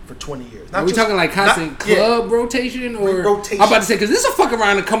for 20 years? Are we talking like constant club rotation or Rotation. I'm about to say because this will fuck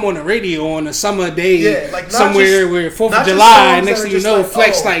around and come on the radio on a summer day like not somewhere just- where 4th not of just July. songs Next that thing are you just know, like,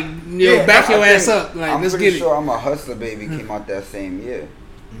 flex oh, like yeah, back your I ass think- up. Like I'm let's pretty get sure I'm a Hustler Baby came out that same year.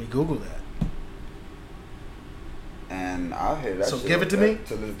 Let me Google that. And I hear that So shit give it to like me? that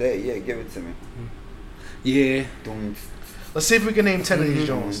to this day. Yeah, give it to me. it. Yeah, Dun, Let's see if we can name 10 of these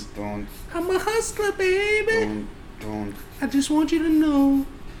dun, Jones. dun, I'm a hustler, baby. dun, dun, I just want you to know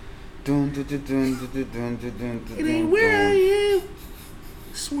dun, dun, dun, dun, dun, dun, dun, dun, it ain't where I am.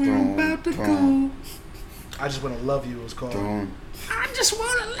 Swear I'm about to go. I Just Wanna Love You was called. dun, I just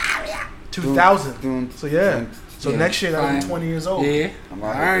wanna love ya. 2000. dun, So yeah. dun. So Yeah, next year that'll be fine. 20 years old. Yeah. I'm All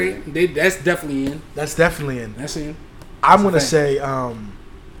out here, right, that's definitely in. That's definitely in. That's in. I'm gonna fact. say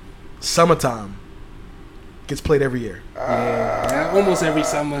Summertime gets played every year. Yeah, almost every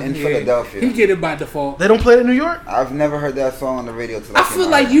summer in yeah. Philadelphia. He get it by default. They don't play it in New York? I've never heard that song on the radio till I came feel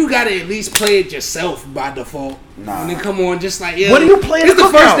out. like you gotta at least play it yourself by default. Nah. When they come on, just like yeah. What do you play at It's a the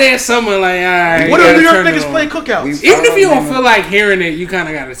first cookout? day of summer. Like all right. What you do gotta New York turn it niggas on. play cookouts? We- Even if you I don't don't feel like hearing it, you kind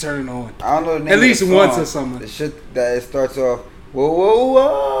of gotta turn it on. I don't know the name At of least the once song. or something. The shit that it starts off, whoa, whoa,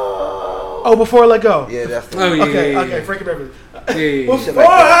 whoa. Oh, Before I Let Go. Yeah, that's the Oh, one. yeah. Okay, Frankie Beverly. Yeah. Shit Before like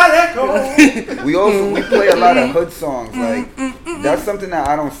I Let Go. we play a lot of hood songs. Like, that's something that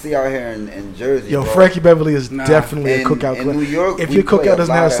I don't see out here in Jersey. Yo, bro. Frankie Beverly is Nah. definitely a in, cookout in club. New York, If we your play cookout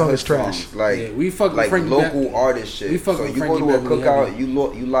doesn't have a lot of song, hood it's trash. songs. Like, Yeah, we fuck with like Frankie local Be- artist shit. we fuck So with you go Frankie to a Beverly cookout, heavy.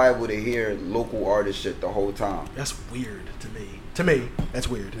 you liable to hear local artist shit the whole time. That's weird to me. To me, that's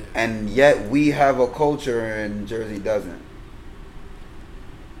weird. And yet we have a culture and Jersey doesn't.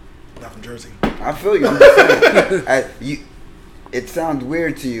 Not from Jersey. I feel you. I'm just saying. It sounds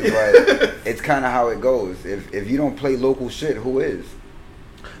weird to you, but it's kind of how it goes. If you don't play local shit, who is?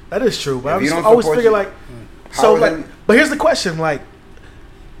 That is true, but If you I don't always support figure you- like, How so is like, it- but here's the question: like,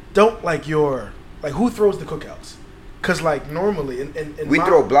 don't like your like who throws the cookouts? Because like normally in We my,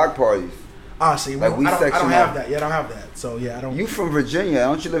 throw block parties. See, like, we I don't section have off. that. Yeah, I don't have that. So yeah, I don't. You from Virginia?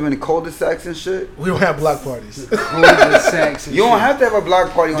 Don't you live in the cul-de-sacs and shit? We don't have block parties. Cul-de-sacs and You don't shit. have to have a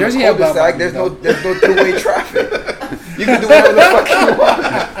block party on Jersey the have block cul-de-sac. parties, There's no two-way traffic. You can do whatever the fuck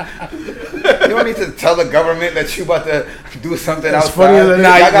you want. You don't need to tell the government that you about to do something It's outside. funny that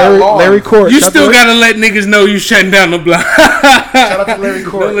Nah, Y'all got laws. Larry Court. You Shout still out to- gotta let niggas know you shutting down the block. Shout out to Larry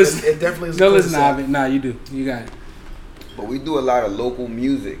Court. No, listen. It definitely is. a No, listen, cul-de-sac. Ivan. Nah, you do. You got it. But we do a lot of local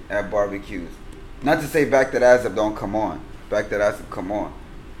music at barbecues. Not to say Back That Ass Up don't come on. Back That Ass Up come on.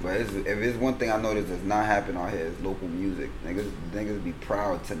 But if it's one thing I noticed that's not happening out here is local music. Niggas be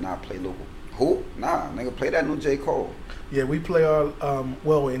proud to not play local. Who? Nah, nigga, play that new J. Cole. Yeah, we play our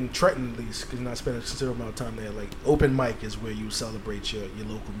well in Trenton at least because I spend a considerable amount of time there. Like open mic is where you celebrate your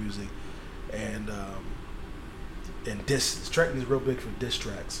local music, and Trenton is real big for diss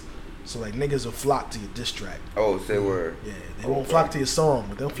tracks. So like niggas will flock to your diss track. Oh, say word. Yeah, they won't flock to your song,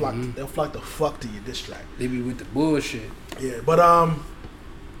 but they'll flock the fuck to your diss track. They be with the bullshit. Yeah, but all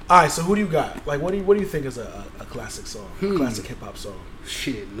right. So who do you got? Like, what do you think is a classic song, a classic hip hop song?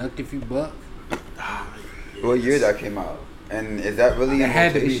 Shit, Nuck If You Buck. What year that came out? And is that really That in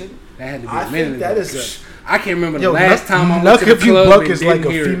had to be. rotation? That had to be I a minute think that ago. is I can't remember the Yo, last time I went Nuck to the If You club Buck and is like didn't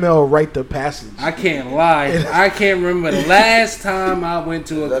a hear it. female rite of passage. I can't lie. I can't remember the last time I went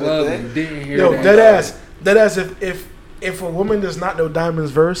to a Is that a club thing? and didn't hear Yo, that. dead ass. If a woman does not know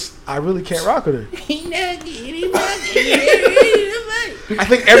Diamond's verse, I really can't rock with her. I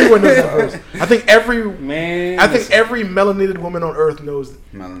think everyone knows that verse. I think every melanated woman on earth knows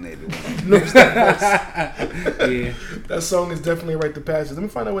Melanated. that verse. Yeah, That song is definitely right to passage. Let me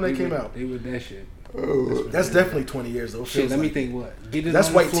find out when that came out. They with that shit. That's definitely 20 years though. Shit, Feels let me like. think. What? Get it That's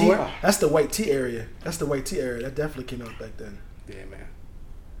on white the tea. floor. That's the white tea area. That definitely came out back then. Yeah, man.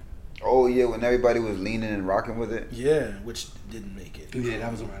 Oh yeah, when everybody was leaning and rocking with it. Yeah, which didn't make it. Yeah,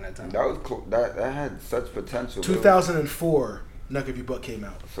 that was around that time. That was that had such potential. 2004, Nuck If You Buck came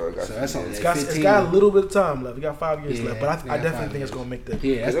out. So it got So that's some on years. It's got a little bit of time left. We got 5 years Yeah, left, but I yeah, definitely 5 think it's years. gonna make the.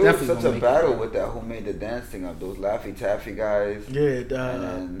 Yeah, that's There was definitely such gonna a make battle it. with that. Who made the dance thing up? Those Laffy Taffy guys. Yeah, And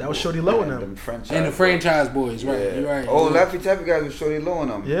then that was Shorty Low and them. them franchise And the boys. franchise boys, right? Yeah. You're right. Oh, yeah. Laffy Taffy guys with Shorty Low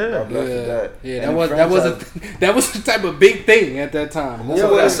and them. Yeah. God bless his dad. Yeah, And that the was franchise- that was the type of big thing at that time. Who Yo,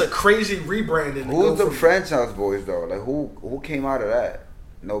 was- that's a crazy rebranding. Who's the franchise boys though? Like who came out of that?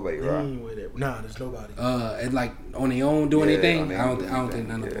 Nobody, right? Nah, there's nobody. And like on their own doing Yeah, anything. on their I own don't doing think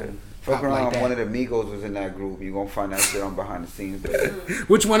none of anything, them. Fuck pop around, like that. one of the Migos was in that group. You gonna find that shit on behind the scenes. But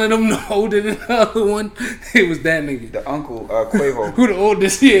Which one of them older than the other one? It was that nigga. the uncle Quavo. Who the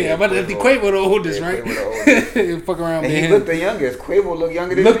oldest? Yeah, but the Quavo the oldest, Yeah, right? Quavo the Fuck around And with he him. looked the youngest. Quavo looked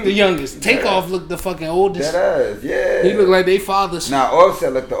younger than Looked me. the youngest. Takeoff looked the fucking oldest. That ass, yeah. He looked like they fathers. Nah,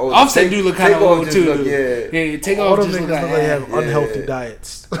 Offset looked the oldest. Offset do look kind of Takeoff old just too. look- dude. yeah. Yeah, All Takeoff them just niggas look look like like they have yeah. unhealthy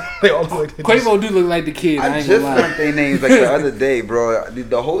diets. They all look like they Quavo do look like the kid. I I ain't just gonna lie. learned their names like the other day, bro.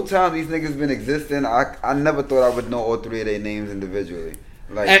 The whole time these niggas been existing, I never thought I would know all three of their names individually.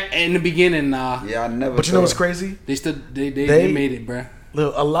 Like, In the beginning, nah. yeah, I never. But you know thought- what's crazy? They made it, bruh.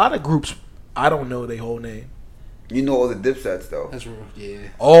 Look, a lot of groups, I don't know their whole name. You know all the Dipsets though. That's real. Yeah.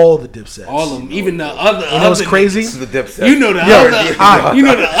 All the Dipsets. All of them. Even the other. You know what's other crazy? This is the Dipset. You know the Yo, other. You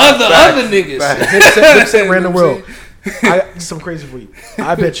know the other niggas. Dipset ran the world. I got some crazy for you.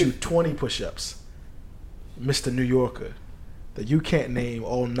 I bet you 20 push-ups, Mr. New Yorker, that you can't name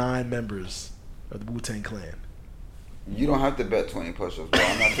all 9 members of the Wu-Tang Clan. You don't have to bet 20 push-ups, bro.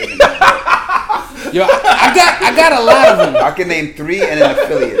 I'm not taking that. Yo, I got a lot of them. I can name 3 and an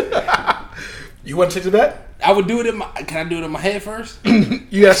affiliate. You want to take the bet? I would do it in my. Can I do it in my head first?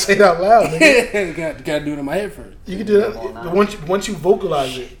 You gotta say it out loud, nigga. can I do it in my head first? You can do that. Once you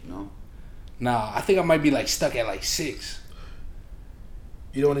vocalize it, No. Nah, I think I might be like stuck at like 6.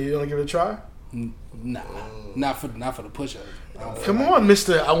 you don't want to give it a try. Nah, not for the push-ups. I don't feel Come like on,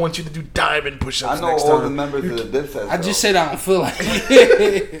 Mister. I want you to do diamond push-ups I know next all time. the members of the Dipsets. I just though. said I don't feel like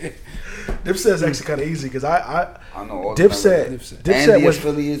it. Dipset is actually kind of easy because I I know all the members. Dipset. And Dipset the was.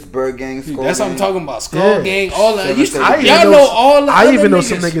 affiliates, Bird Gang, Skull That's what I'm Gang. talking about. Skull Yeah. Gang, all that. You, I even y'all know all the I other even know niggas.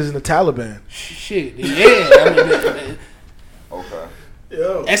 some niggas in the Taliban. Shit, yeah. I mean, Okay.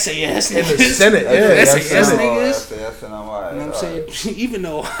 Yo. SAS In the niggas. Senate, yeah. SAS that's niggas. Senate. Yes, and I'm right. You know what I'm saying? Even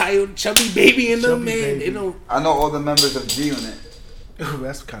though Ohio, Chubby Baby and them, Chubby man, Baby. they don't. I know all the members of G Unit. Ooh,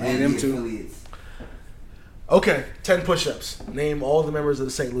 that's kind Yeah, of. them the two. affiliates. Okay, 10 push-ups. Name all the members of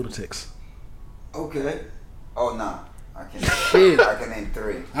the St. Lunatics. Okay. Oh nah, I can. Shit. I can name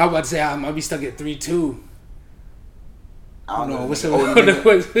 3. I was about to say I might be stuck at 3-2. I don't know. What's the the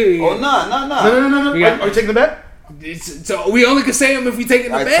nigga. Oh, no. No. We got- Are you taking the bet? So we only can say them if we taking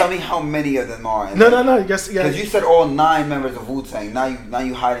the Alright, bet. tell me how many of them are. No. You guys, Because you said all 9 members of Wu-Tang. Now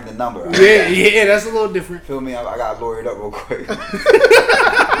you hiding the number. Yeah, that's a little different. Feel me? I got lawyered up real quick.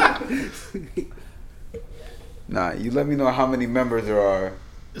 Nah, you let me know how many members there are.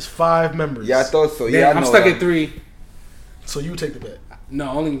 It's 5 members. Yeah, I thought so. Yeah, Yeah, I I'm know stuck that. at 3. So you take the bet. No,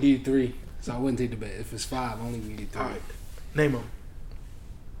 I only need 3, so I wouldn't take the bet. If it's 5, I only need 3. All right. Name them.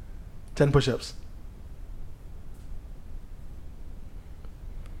 10 push-ups.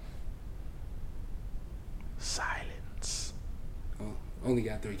 Silence. Oh, only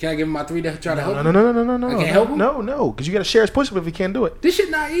got 3. Can I give him my 3 to try to help? No. him? I can't help him? No, because you got to share his push-up if he can't do it. This shit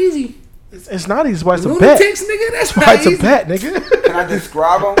not easy. It's not easy. That's why it's a bet. Lunatics, nigga. That's Why not it's a easy. bet, nigga. Can I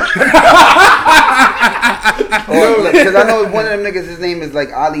describe him? Because I know one of them niggas, his name is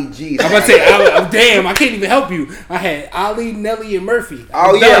like Ali G. I'm about to say, damn, I can't even help you. I had Ali, Nelly, and Murphy.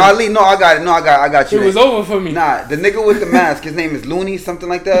 Oh yeah, Ali. No, I got it. No, I got you. It was over for me. Nah, the nigga with the mask, his name is Looney, something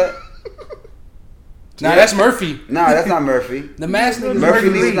like that. Nah, that's Murphy. Nah, that's not Murphy. The mask nigga. Murphy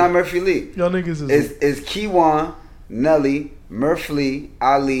Lee is not Murphy Lee. Y'all niggas Is Keywan, Nelly, Murphy Lee,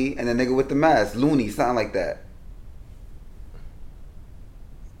 Ali, and the nigga with the mask, Looney, something like that.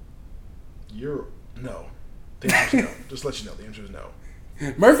 No. The answer is no. Just let you know. The answer is no.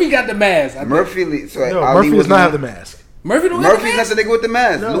 Murphy got the mask. Murphy Lee. So No, Ali Murphy was does not have the mask. Murphy don't have the Murphy's mask? not the nigga with the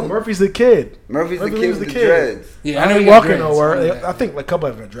mask. No, Murphy's the kid. Murphy's the Murphy kid was with the the kid. dreads. Yeah, I know ain't he got walking dreads. nowhere. I think like a couple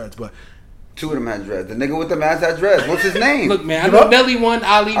of them had dreads, but 2 of them had dreads. The nigga with the mask had dreads. What's his name? Look, man, I Give know up? Nelly won,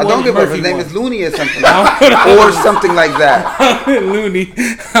 Ali I won, don't give up. Murphy His name won. is Looney or something. Or something like that. Looney.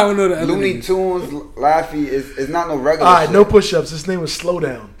 I don't know the other Looney nigga. Tunes, Laffy is not no regular all right, shit. no push-ups. His name was Slow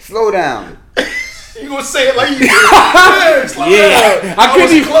Down. Slow down. You gonna say it like you did? Yeah, slow Yeah, down. I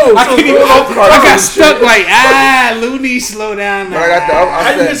couldn't even. close. I couldn't even. I cartoon got shit. stuck like Looney, slow down. But I got the. How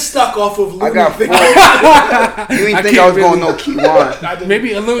I you get said, stuck off of Looney? I got 4. You ain't I think I can't was going really- no Keywan.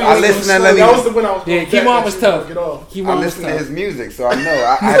 Maybe a Looney. I was listened slow. to Lenny. That was the one I was. Yeah, gonna bet Keywan that was you were tough. gonna get off. Keywan I was listen to tough. his music, so I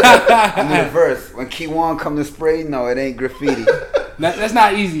know. I knew the verse. When Keywan come to spray, no, it ain't graffiti. That's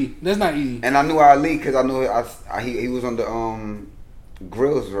not easy. That's not easy. And I knew Ali because I knew he was on the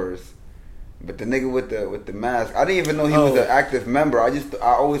Grills verse. But the nigga with the mask, I didn't even know he was an active member. I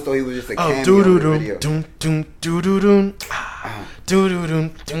always thought he was just a cameo in the video.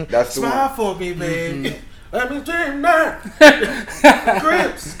 That's the Smile one. for me, baby. Let me dream now.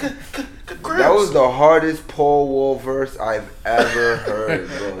 Grips. That was the hardest Paul Wall verse I've ever heard,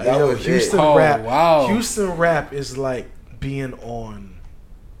 bro. That Yo, was Houston it. Oh, rap. wow. Houston rap is like being on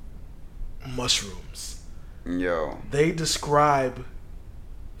mushrooms. Yo. They describe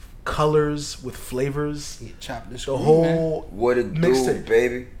colors with flavors. Yeah, chop this The screen, whole What it do, mixtape.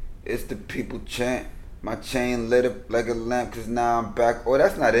 baby? It's the people chant. My chain lit up like a lamp because now I'm back. Oh,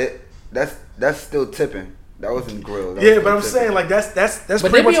 that's not it. That's still tipping. That wasn't Grill. That was Yeah, still but I'm tipping. saying like that's But pretty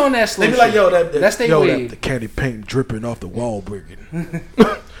they be much, on that slow They be like, shit. yo, that That's they yo, wave. the candy paint dripping off the wall breaking.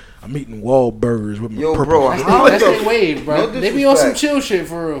 I'm eating Wahlburgers with my Yo, purple. bro, That's, how that's the their wave, bro. no They be on some disrespect. chill shit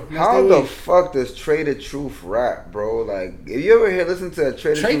for real. That's How their the wave. fuck does Trader Truth rap, bro? Like, if you ever listen to a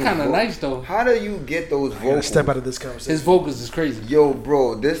Trader Trey Truth, kind of vo- nice though. How do you get those I gotta vocals? step out of this conversation. His vocals is crazy. Yo,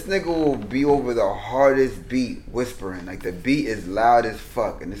 bro, this nigga will be over the hardest beat whispering. Like the beat is loud as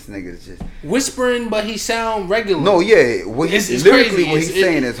fuck, and this nigga's just Whispering, but he sound regular. no, yeah. What he's It's lyrically crazy. what he's It's-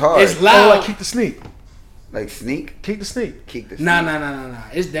 saying is hard. It's Oh, loud. like keep the sneak. Like sneak, Keep the sneak. keep the Nah. sneak.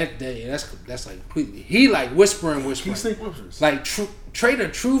 It's that's like completely. He like whispering. Keep sneak whispers. Like Trader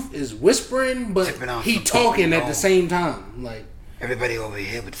Truth is whispering, but Tipping off he some talking fucking at the same time. Like Everybody over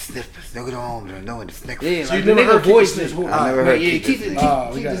here with the sniffers. Look at them, knowing the sniffers. yeah, So like you the never nigga heard Keep voice the is Sneak? I never heard yeah, Keep the keep Sneak.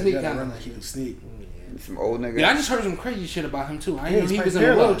 keep the sneak gotta kind run of that keep the sneak. Some old niggas. Yeah, I just heard some crazy shit about him too. I Yeah, didn't know he's he was in a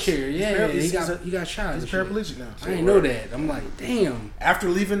paralyzed. wheelchair. He's Yeah, paralyzed. he got shot. He's and shit. paraplegic now. I didn't know that. I'm like, damn. After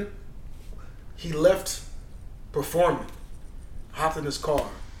leaving, he left performing, hopped in his car.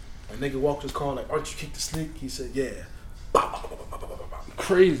 A nigga walked his car like, aren't you Keep the Sneak? He said, yeah.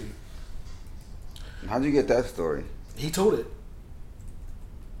 Crazy. How'd you get that story? He told it.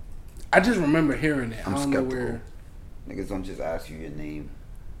 I just remember hearing that. I'm I don't know skeptical. where. Niggas don't just ask you your name.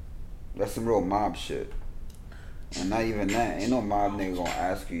 That's some real mob shit. And not even that. Ain't no mob nigga gonna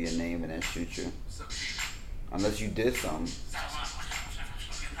ask you your name and then shoot you. Unless you did something.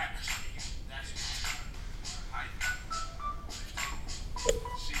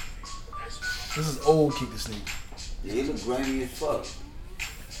 This is old Keep the Sneak. Yeah, he look grimy as fuck.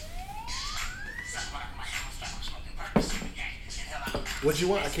 What you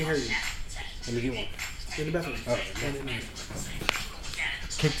want? I can't hear you. Let me get one. In the bathroom. Oh,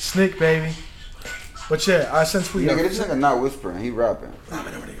 Keep the Sneak, baby. But yeah, since we Nigga, this nigga not whispering. He rapping.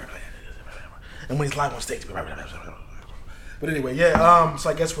 And when he's live on stage, but anyway, yeah. So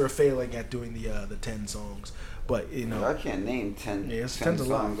I guess we're failing at doing the 10 songs. But you know, I can't name 10, Yeah, 10 10's a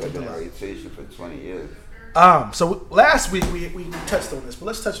lot. songs. I've 10's a been in lot. rotation for 20 years. So last week we touched on this, but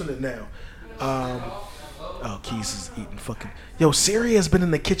let's touch on it now. Oh, Keys is eating fucking. Yo, Siri has been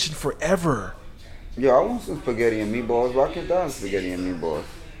in the kitchen forever. Yo, I want some spaghetti and meatballs. Rock it down, spaghetti and meatballs.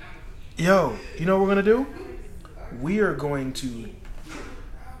 Yo, you know what we're gonna do? We are going to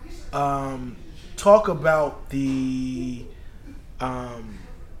talk about the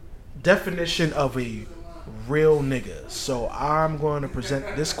definition of a real nigga. So I'm going to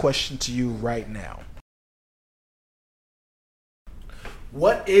present this question to you right now.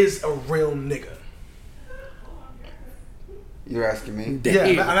 What is a real nigga? You're asking me? Yeah,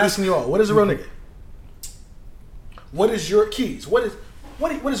 I'm asking you all. What is a real nigga? What is your Keys? What is a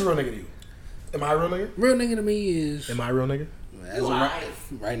real nigga to you? Am I a real nigga? Real nigga to me is Am I a real nigga? as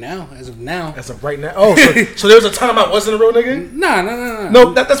of right now. As of now. As of right now. Oh, so there was a time I wasn't a real nigga? Nah.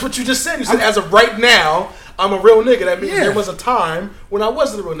 No, that's what you just said. You said as of right now, I'm a real nigga. That means there was a time when I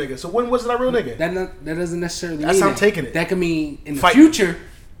wasn't a real nigga. So when wasn't I a real nigga? That doesn't necessarily That's mean how I'm taking it. That could mean in the Fight. future.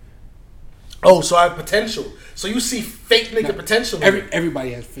 Oh, so I have potential. So you see fake nigga potential. in me.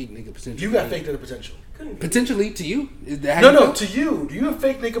 Everybody has fake nigga potential. You got fake nigga potential. Potentially to you. Is that how you No, feel? to you. Do you have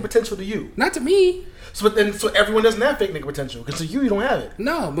fake nigga potential to you? Not to me. So everyone doesn't have fake nigga potential because to you don't have it.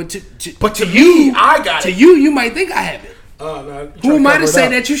 No, but to me, I got to it. you might think I have it. No, Who am I to say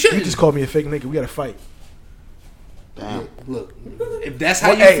that you shouldn't? You just called me a fake nigga. We got to fight. Damn. Look, if that's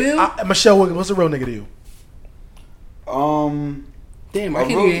how you feel, Michelle Williams, what's a real nigga to you? damn, I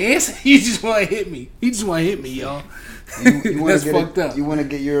can't even answer. You just want to hit me. You just want to hit me, y'all. You That's fucked up. You want to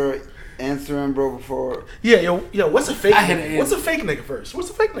get your answer in, bro, before? Yeah, yo, what's a fake I had nigga? an What's a answer. fake nigga first? What's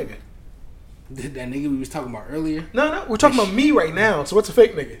a fake nigga? That nigga we was talking about earlier. No, we're talking about me right now. So what's a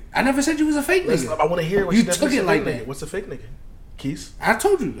fake nigga? I never said you was a fake nigga. I want to hear what You your took definition it of like fake that. nigga. What's a fake nigga? Keys? I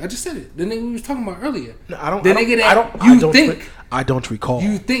told you. I just said it. The nigga we was talking about earlier. No, I don't. The I don't, nigga that I don't, you I don't, think I don't recall.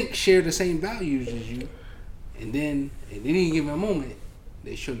 you think share the same values as you, and then in any given moment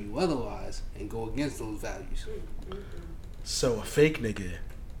they show you otherwise and go against those values. So a fake nigga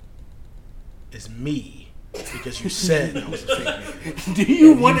is me because you said I was a fake nigga. Do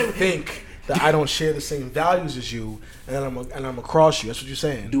you And want you to think that I don't share the same values as you, and I'm across you? That's what you're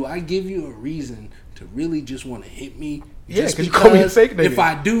saying. Do I give you a reason to really just want to hit me? Yeah, just 'cause you call me a fake nigga. If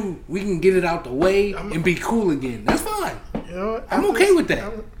I do, we can get it out the way and be cool again. That's fine. You know what? I'm After okay this, with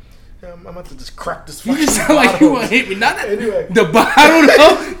that. I'm about to just crack this. You fucking just sound like you bottle. want to hit me. Not Anyway. the bottle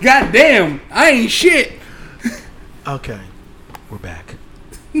though. God damn, I ain't shit. Okay, we're back.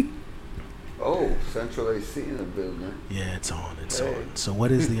 Oh, Central AC in the building. Yeah, it's on. It's Hey. on. So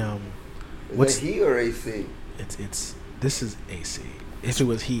what is the Is What's- that heat or AC? It's this is AC. If it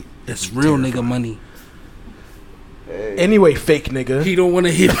was heat, It's it'd be real terrifying. nigga money. Hey. Anyway, fake nigga. He don't want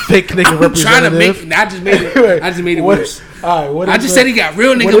to hit Fake nigga I'm trying to representative. make. I just made it. Anyway, I just made it what- worse. All right, what I is just the- said he got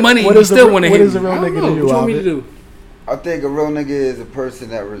real nigga what is- money. what And you is the still re- want to what hit is me. a real I don't nigga know. to you, What you want me to Ovid? do? I think a real nigga is a person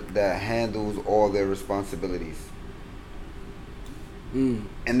that handles all their responsibilities. And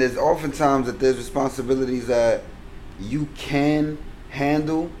there's oftentimes that there's responsibilities that you can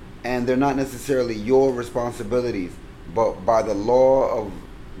handle, and they're not necessarily your responsibilities, but by the law of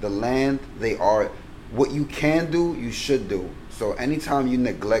the land, they are. What you can do, you should do. So anytime you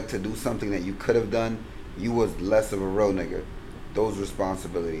neglect to do something that you could have done, you was less of a real nigga. Those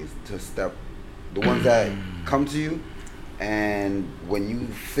responsibilities to step, the ones that come to you, and when you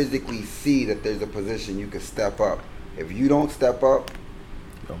physically see that there's a position you could step up. If you don't step up,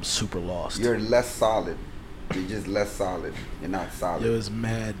 I'm super lost. you're less solid. You're just less solid. You're not solid. There was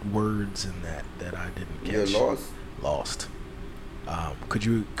mad words in that I didn't catch. You're lost. Lost. Could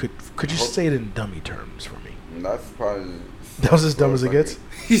you say it in dummy terms for me? And that's part of That was as dumb as it gets.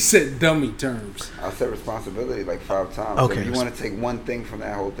 He said dummy terms. I said responsibility like 5 times. Okay. If you want to take one thing from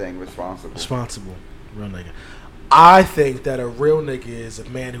that whole thing, responsible. Responsible, real nigga. I think that a real nigga is a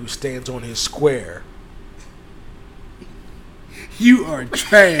man who stands on his square. You are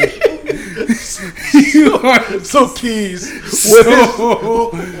trash. You are So Keys, so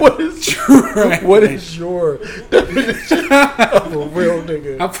what is trash. what is your definition of a real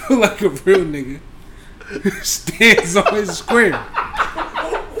nigga? I feel like a real nigga stands on his square.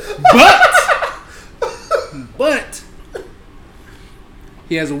 But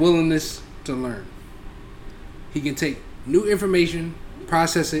he has a willingness to learn. He can take new information,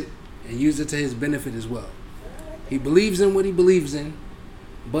 process it, and use it to his benefit as well. He believes in what he believes in,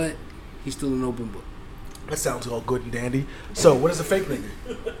 but he's still an open book. That sounds all good and dandy. So what is a fake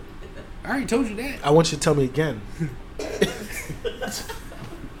nigga? I already told you that. I want you to tell me again.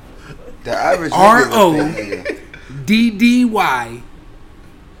 The average nigga is a fake nigga.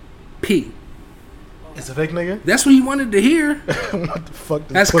 RODDYP. It's a fake nigga? That's what he wanted to hear. What the fuck?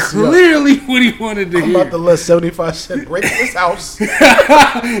 This That's pussy up? clearly what he wanted to I'm hear. about to let 75 Cent break this house. No,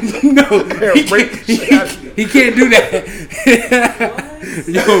 break the shit out of you. he can't do that.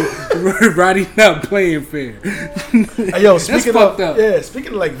 Yo, Roddy not playing fair. Hey, yo, speaking fucked of up.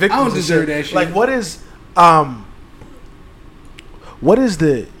 speaking of like victims, I don't and deserve that shit. Like, what is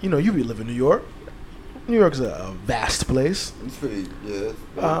the you be living in New York. New York's a vast place. It's pretty, yeah.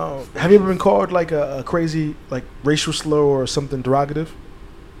 Have you ever been called like a crazy like racial slur or something derogative?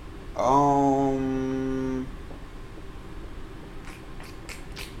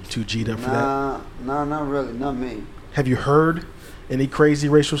 Too G'd up for that. Nah, not really, not me. Have you heard any crazy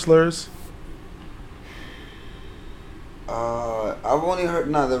racial slurs? I've only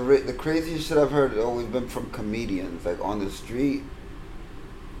heard the craziest shit I've heard has always been from comedians, like on the street.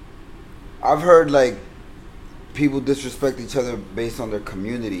 I've heard like people disrespect each other based on their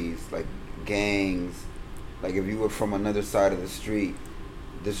communities, like gangs. Like if you were from another side of the street,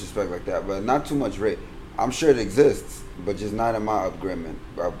 disrespect like that. But not too much race. I'm sure it exists, but just not in my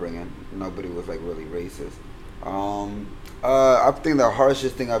upbringing. Nobody was like really racist. I think the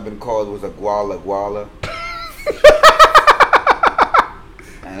harshest thing I've been called was a guala.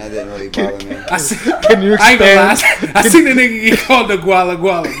 And that didn't really bother me. Can you expand? I seen the nigga get called the guala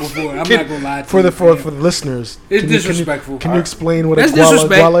before. I'm not gonna lie to for you. the listeners. It's disrespectful. Can you explain what That's a guala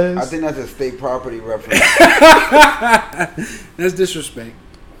disrespect. is? I think that's a state property reference. That's disrespect.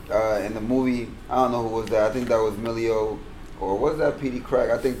 In the movie, I don't know who was that. I think that was Emilio, or was that P.D.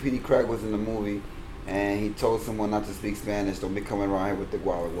 Craig? I think P.D. Craig was in the movie, and he told someone not to speak Spanish. Don't be coming around here with the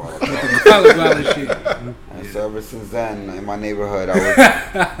guala. Guala shit. And so ever since then, in my neighborhood,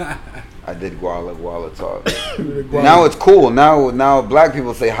 I did guala talk. Now it's cool. Now black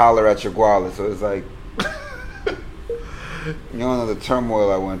people say holler at your guala. So it's like, you don't know the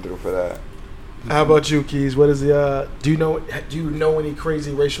turmoil I went through for that. How about you, Keys? What is the? Do you know any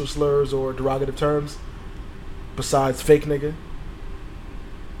crazy racial slurs or derogative terms besides fake nigga?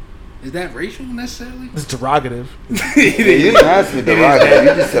 Is that racial necessarily? It's derogative. You didn't ask me derogative.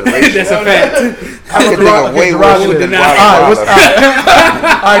 You just said racial. That's a fact. I can think of way worse than All guala.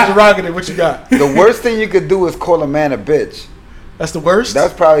 right, derogative. What you got? The worst thing you could do is call a man a bitch. That's the worst.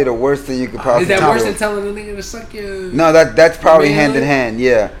 That's probably the worst thing you could possibly Is that do. worse than telling a nigga to suck your? No, that's probably Man, hand in hand.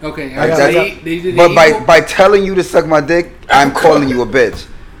 Yeah. Okay. Like They but equal? by telling you to suck my dick, I'm calling you a bitch.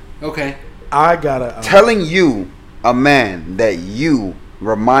 Okay. I gotta Telling you, a man, that you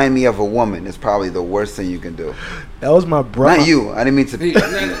remind me of a woman is probably the worst thing you can do. That was my brother. Not you. I didn't mean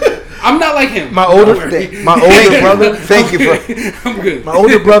to. I'm not like him. My older brother. Thank you for. I'm good. My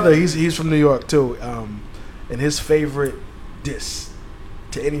older brother. He's from New York too. And his favorite diss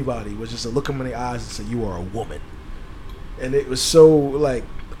to anybody was just to look him in the eyes and say, "You are a woman," and it was so like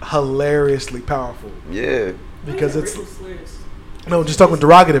hilariously powerful. Yeah. Because it's just talking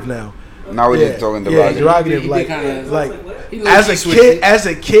derogative now. Now we're just talking derogative. Derogative. He like He as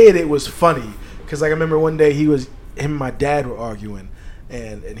a kid, it was funny because like, I remember one day him and my dad were arguing,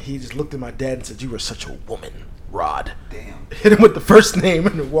 and he just looked at my dad and said, "You are such a woman, Rod." Damn. Hit him with the first name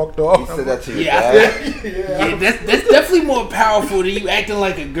and then walked off. He said that to your Yeah. dad? Yeah, that's definitely more powerful than you acting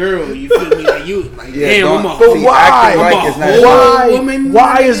like a girl. You feel me? Like you, like Yeah, damn, don't- I'm a But See, why? acting like is not- Why? Woman,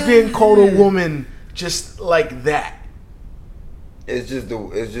 Why is nigga? being called a woman just like that? It's just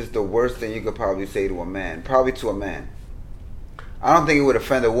the worst thing you could probably say to a man. Probably to a man. I don't think it would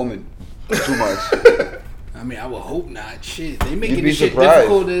offend a woman too much. I mean, I would hope not. Shit, they You'd making be this shit surprised.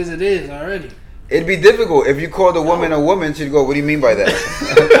 difficult as it is already. It'd be difficult if you called a woman, she'd go, "What do you mean by that?"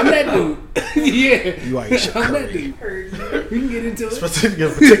 I'm that dude. Yeah, You Aisha I'm that Curry. dude. We can get into it. Specifically, a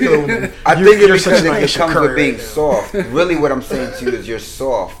particular woman. I You're- think you're it's such because an it Aisha comes Curry with being right now. soft. Really, what I'm saying to you is you're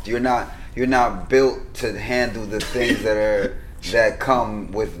soft. You're not built to handle the things that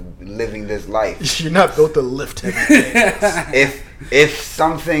come with living this life. You're not built to lift heavy things. If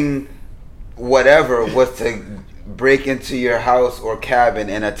something, whatever, was to break into your house or cabin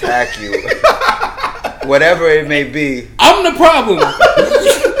and attack you, whatever it may be, I'm the problem.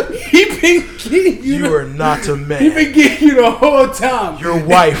 He been getting you. You are not a He man. been getting you the whole time. Your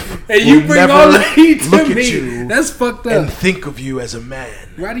wife and you will bring never all that heat to look me. at you That's fucked up. and think of you as a man.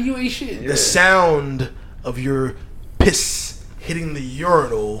 Roddy, you ain't shit. The sound of your piss hitting the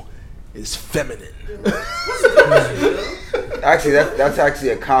urinal is feminine. actually, that's actually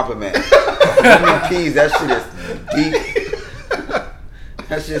a compliment. Peas, that shit is deep.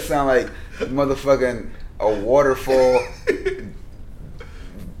 That shit sound like motherfucking a waterfall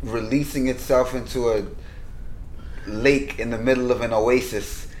releasing itself into a lake in the middle of an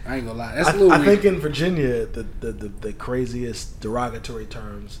oasis. I ain't gonna lie. That's a little I weird. think in Virginia, the craziest derogatory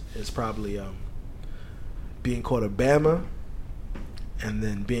terms is probably being called a Bama and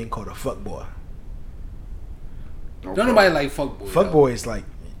then being called a fuckboy. Okay. Don't nobody like fuckboy. Fuckboy is like,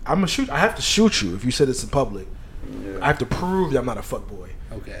 I'm gonna shoot. I have to shoot you if you said it's in public. Yeah. I have to prove that I'm not a fuckboy.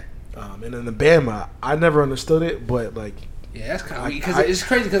 Okay. And then the Bama, I never understood it, but like, Yeah, that's kind of because it's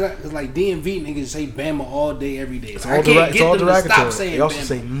crazy because like DMV niggas say Bama all day every day. it's Like, all, I can't it's get all them to stop derogatory. saying They also Bama.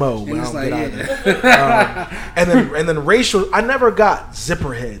 say Mo, And but I it's don't like, get out of it. And then racial. I never got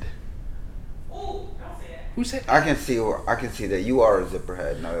zipperhead. Ooh, don't say that. Who said? I can see that you are a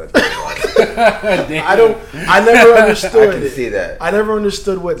zipperhead. No, that's Damn. I never understood I can it. see that. I never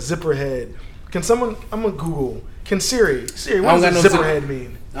understood what zipperhead. Can someone? I'm gonna Google. Can Siri? What I don't does got no zipperhead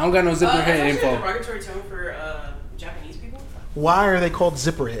mean? I don't got no zipper head That's actually a info. derogatory term for Japanese people. Why are they called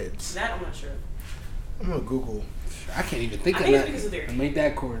zipperheads? That I'm not sure. I'm gonna Google. I can't even think I of think it's that. because of their And make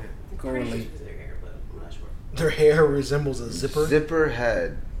that correlate. I'm pretty sure it's because of their hair, but I'm not sure. Their hair resembles a zipper.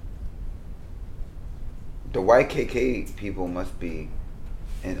 Zipperhead. The YKK people must be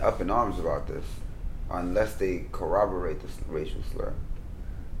up in arms about this, unless they corroborate this racial slur.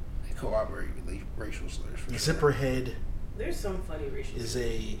 They corroborate racial slurs. For sure. Zipperhead There's some funny racial. is slurs.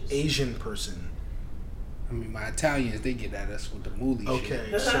 a Asian person. I mean, my Italians, they get at us with the mooly Okay,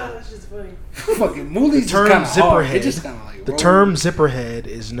 shit. so That's just funny. Fucking moolies the is term kind of hard. zipperhead. It just kind of like The roll. term zipperhead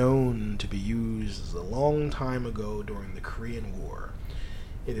is known to be used a long time ago during the Korean War.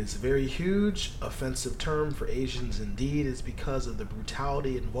 It is a very huge, offensive term for Asians. Indeed, it's because of the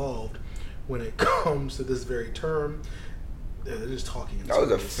brutality involved when it comes to this very term. They're just talking. In That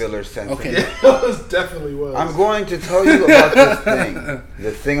was a circles. filler sentence. Okay. Yeah, it was definitely was. I'm going to tell you about this thing.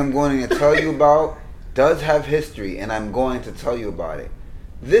 The thing I'm going to tell you about does have history, and I'm going to tell you about it.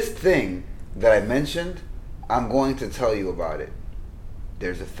 This thing that I mentioned, I'm going to tell you about it.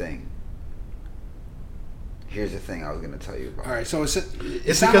 There's a thing. Here's the thing I was going to tell you about. All right, so it sounds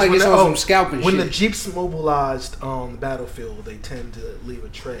It's like because it's on some scalping when shit. the jeeps mobilized on the battlefield, they tend to leave a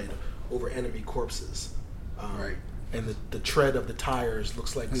tread over enemy corpses. Right. And the tread of the tires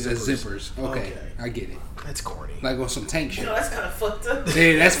looks like The zippers. zippers. Okay, I get it. That's corny. Like on some tank shit. No, that's kind of fucked up.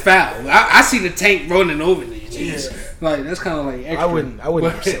 Yeah, that's foul. I see the tank rolling over there. Yeah. Like that's kind of like extra. I wouldn't be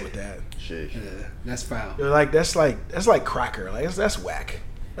But- upset with that. Sheesh. Yeah, that's foul. You're like that's like Cracker. Like that's whack.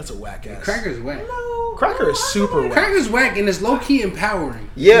 That's a whack ass. Cracker's whack. Cracker is super whack. Cracker's whack and it's low key empowering.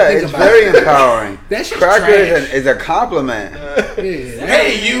 Yeah, You think it's about very it. empowering. That shit's Cracker trash. is a compliment. Yeah,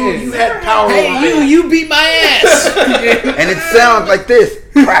 Hey, you had power. over Hey, me. you beat my ass. And it sounds like this.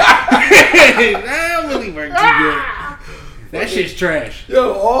 Crack. That don't really work too good. That shit's trash.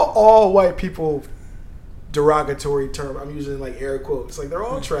 Yo, all white people derogatory term. I'm using like air quotes. Like they're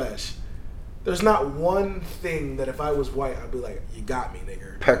all trash. There's not one thing that if I was white, I'd be like, "You got me,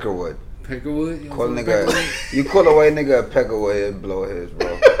 nigger." Peckerwood. Peckerwood. Call a nigga. You call a white nigga a Peckerwood, it'd blow his,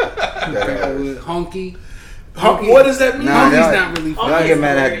 bro. Peckerwood. Honky. What does that mean? Nah, Honky's that- not really Don't funny. get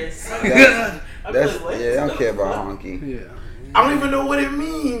mad at Hilarious. that's yeah, I don't care about honky. Yeah. I don't even know what it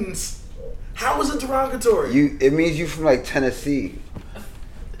means. How is it derogatory? It means you from like Tennessee.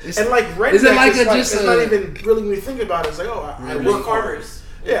 and like redneck Is it like is a just it's a- not even really when you think about it. It's like, oh, I work hard. farmers.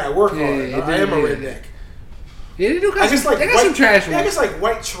 Yeah, I work Yeah, hard. it I am a did, yeah. redneck. Yeah, they do got I guess some, like they got white, some trash yeah, I guess ones. like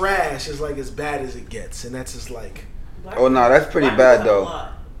white trash is like as bad as it gets, and that's just like, Oh no, that's pretty Black bad people have a though. lot.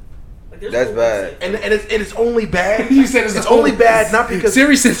 Like, there's That's no bad. website. and it's only bad. You said it's a only whole- bad not because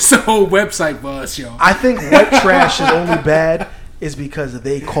Siri said it's a whole website for us, yo. I think white trash is only bad is because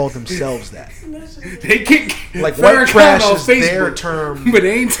they call themselves that. They kick Like Farrakhan white trash on is their Facebook, term. but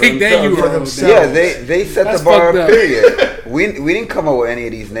they ain't take that themselves. URL For down. themselves. Yeah, they set That's the bar. fucked up. Period. We didn't come up with any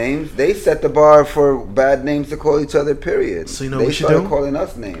of these names. They set the bar for bad names to call each other. Period. So you know they what we should started do? calling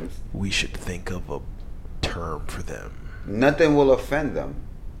us names. We should think of a term for them. Nothing will offend them.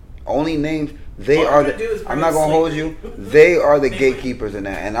 Only names. They All are. we're gonna do is I'm bring not gonna hold slavery. you. They are the gatekeepers in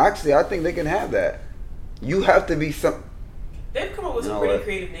that. And actually, I think they can have that. You have to be some. They've come up with You some know pretty what?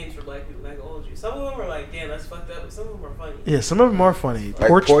 creative names for black people. Not gonna hold you. Some of them are like, damn, that's fucked up. But some of them are funny. Yeah, some of them are funny. Like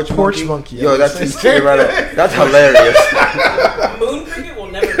Porch monkey. Yo, that's Same. right up. That's hilarious. Moon cricket will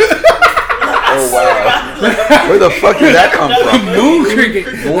never. Oh wow. Where the fuck did that come from? Moon cricket.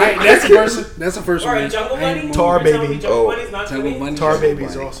 Like, that's the first. That's the first Or one. a jungle I ain't bunny. Moon Tar cricket. You're telling me baby. Jungle Oh. bunny's not Jungle funny? bunny. Tar Jungle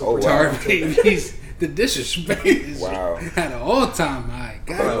babies bunny. also. Oh, pretty wow. Tar good. babies. The disrespect is Wow. at an all time high.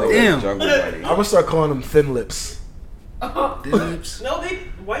 God Oh, damn. Jungle Bunny. I'm gonna start calling them thin lips. Thin lips. No,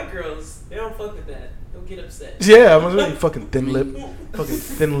 white girls, they don't fuck with that. They'll get upset. Yeah, I'm gonna be fucking thin lip, fucking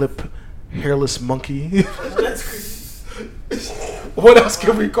thin lip, hairless monkey. That's crazy. What else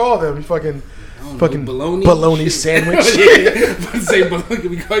can we call them? Fucking bologna sandwich. Say bologna.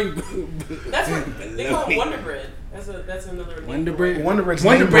 We call you. That's what they call them Wonder Bread. That's another Wonder Bread. Wonder Bread's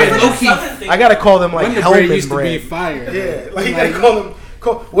Wonder name Bread. brand. Low key. I gotta call them like Wonder Hellman Bread used bread. to be fire. Yeah, like you gotta call them.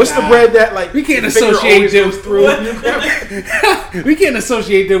 What's the bread that like we can't your finger associate always them goes through? We can't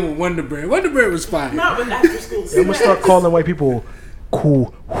associate them with Wonder Bread. Wonder Bread was fire. Not with after school. I'm gonna start calling white people Cool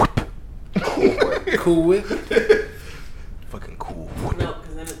Whip. Cool Whip. Fucking Cool Whip.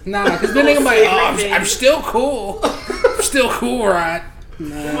 No, because then they're like, I'm still cool. I'm still cool, right?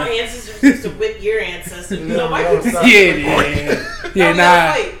 Nah. My ancestors used to whip your ancestors. Yeah,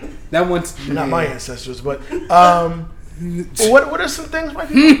 that one's not my ancestors, but what are some things white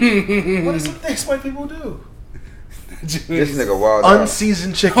people? What are some things white people do? This nigga wild.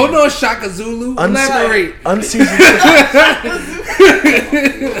 Unseasoned chicken. Hold on, Shaka Zulu. Elaborate. Unseasoned chicken.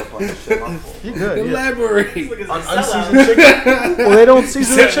 You good? Elaborate. Unseasoned chicken. Well, they don't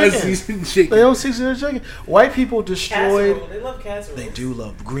season their chicken. Unseasoned chicken. They don't season their chicken. White people destroyed. Casserole. They love casserole. They do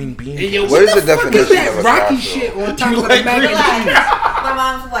love green beans. Hey, yo, What is the definition of a Rocky casserole? shit on top You of like the mac and Relax. cheese. My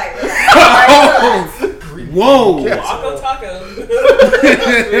mom's white. Whoa. Taco.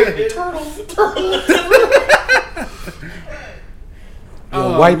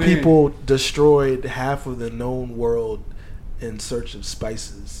 White people destroyed half of the known world in search of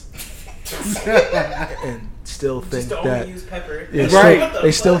spices, and still think Just to that. only use pepper. Yeah, Right.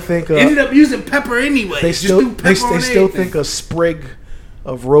 They still think. Ended up using pepper anyway. They Just still do pepper on still everything. think a sprig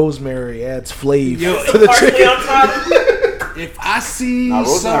of rosemary adds flavor Yo, to the Parsley chicken. on top. If I see Nah,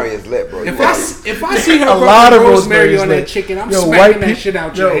 rosemary is lit, bro. if I see her A lot of rosemary on rosemary that chicken, I'm Yo, smacking that peop- shit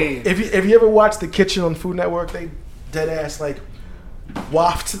out yo, your hand. If you ever watched The Kitchen on Food Network, they dead ass like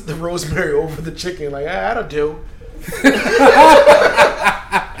waft the rosemary over the chicken. Like that'll do.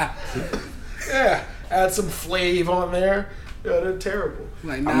 Yeah, add some flav on there. Yo, they're terrible.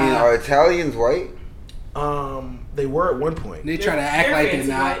 Like, I mean, are Italians white? They were at one point. they try to act They're like they're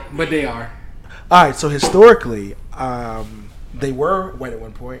fancy not, white. but they are. All right, so historically, they were white at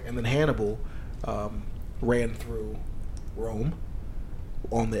one point, and then Hannibal ran through Rome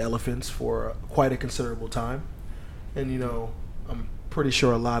on the elephants for quite a considerable time, and I'm pretty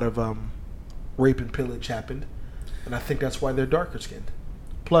sure a lot of rape and pillage happened, and I think that's why they're darker skinned.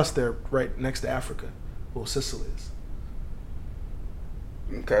 Plus, they're right next to Africa, well, Sicily is,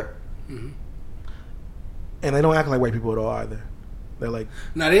 Okay. and they don't act like white people at all either. They're like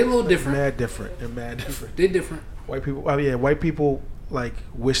Now they're a little different. mad different. They're mad different. They're different. White people, white people like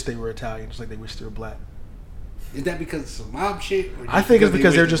wish they were Italian, just like they wish they were black. Is that because of some mob shit? Or I think it's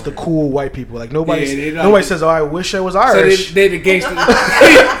because they they're wish just the they were? cool white people. Like nobody Yeah, says, "Oh, I wish I was So Irish." they're the gangster.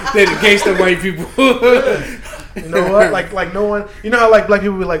 They're the gangster white people. You know what? Like no one. You know how like black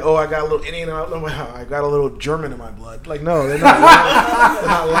people be like, "Oh, I got a little Indian. I got a little German in my blood." Like no, they're not. They're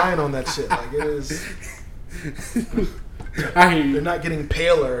not lying on that shit. Like it is. I hear you. They're not getting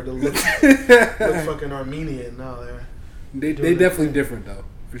paler to look fucking Armenian. No, They definitely different though,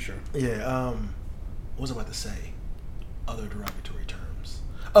 for sure. yeah. What was I about to say? Other derogatory terms.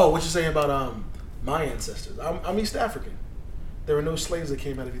 Oh, what you saying about my ancestors? I'm East African. There were no slaves that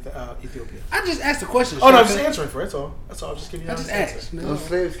came out of Ethiopia. I just asked a question. Oh no, I'm Shaka. just answering for it. That's all. That's all. I'm just giving you I an just answer. asked. No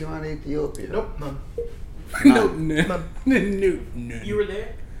slaves came out of Ethiopia. Nope, none. No. You were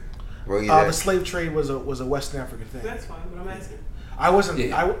there? Bro, The slave trade was a West African thing. That's fine, but I'm asking. I wasn't.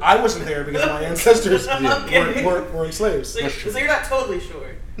 Yeah. I wasn't there because my ancestors Okay. weren't slaves. So you're not totally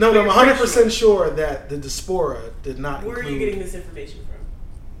sure. No, But I'm you're pretty 100% sure that the diaspora did not Where are include you getting this information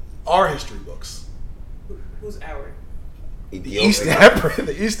from? our history books. Who's our? The East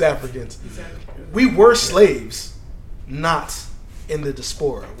Africans. We were slaves, not in the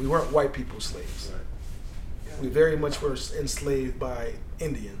diaspora. We weren't white people's slaves. We very much were enslaved by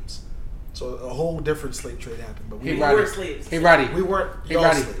Indians. So a whole different slave trade happened. But Hey, You Roddy. were slaves. Hey, Roddy. we weren't Hey, y'all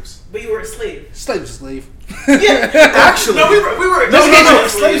Roddy. slaves. But you were a slave. Slave's a slave. Actually, No, we were. No, a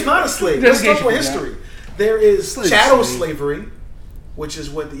slave's not a slave. Let's talk about Investigation for history. There is Slave's chattel slave. slavery, which is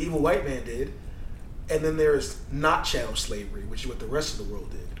what the evil white man did, and then there's not chattel slavery, which is what the rest of the world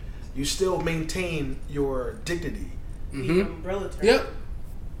did. You still maintain your dignity. The umbrella term. Yep.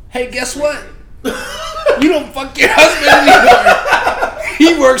 Hey, guess what? You don't fuck your husband anymore.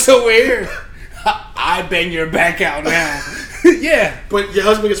 He works over here. I bang your back out now. Yeah. But your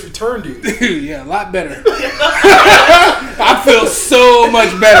husband gets returned to you. Yeah, a lot better. I feel so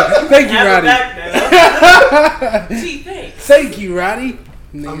much better. Thank you, Have her Roddy. back now. Gee, thanks. Thank you, Roddy.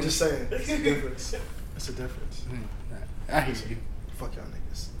 I'm just saying. It's a difference. It's a difference. I hear you. Fuck y'all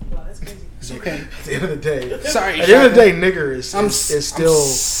niggas. Wow, that's crazy. It's okay. At the end of the day, Sorry. At the end of the day, nigger is still. I'm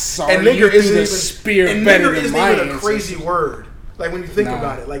sorry. And nigger you isn't threw the even spear and better nigger than isn't my even a ancestors. crazy word. Like when you think Nah.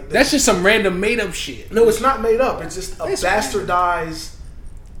 about it, like That's just some random made up shit. no, it's not made up. It's just a It's bastardized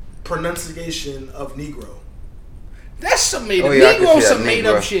pronunciation of Negro. That's some made up. Oh, yeah, I can Negro see some that. made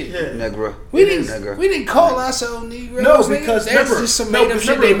Negro. up shit. Yeah. Negro. We Nigger. didn't call ourselves Negroes. No, man. because that's remember, just some made up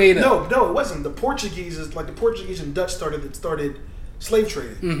shit they made up. No, it wasn't. The Portuguese is like the Portuguese and Dutch started slave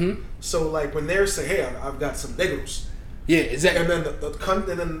trading. Mm-hmm. So like when they're saying, "Hey, I've got some Negros," Yeah, exactly. and then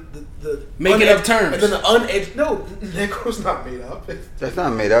the Making up terms. and then the uneducated. No, Negro's not made up. That's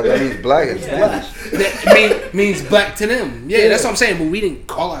not made up. That means black in Spanish. That means black to them. Yeah, that's what I'm saying. But we didn't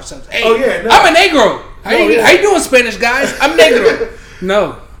call ourselves. Hey, Oh, yeah, no. I'm a Negro. How No, you yeah. how you doing, Spanish guys? I'm Negro.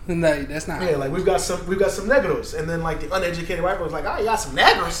 No, that's not. Yeah, like we've got some Negros, and then like the uneducated white was like, "Oh, you got some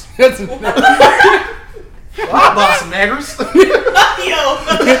Negros." Well, I bought some Negros. Yo,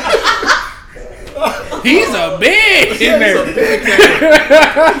 He's a big Yeah, he's a nigga. big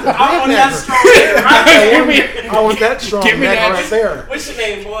nigga. I want that strong Give me- I want that strong Give me nigga that- right there. What's your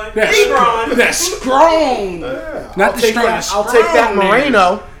name, boy? That's Strong. That's strong. Yeah. Not I'll the take strongest. that. I'll take that strong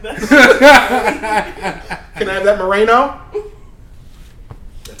Moreno. Can I have that Moreno?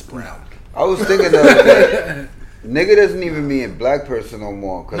 That's brown. I was thinking that nigga doesn't even mean black person no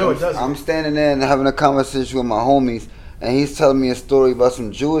more. Cause No, it doesn't. I'm standing there and having a conversation with my homies, and he's telling me a story about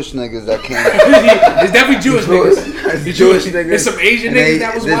some Jewish niggas that came. It's definitely Jewish niggas. It's Jewish niggas. There's some Asian And niggas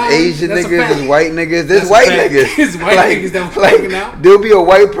that was there's wild. Asian That's a niggas, fact. there's white niggas, there's That's a white fact. niggas. There's white niggas that was walking out. There'll be a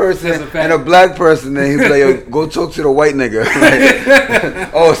white That's person a fact. and a black person, and he'll be like, "Yo, go talk to the white nigga."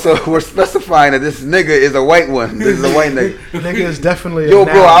 Like, oh, so we're specifying that this nigga is a white one. This is a white nigga. Nigga is definitely. Yo, a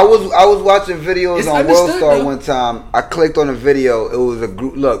bro, noun. I was watching videos It's on understood, Worldstar though. one time. I clicked on a video. It was a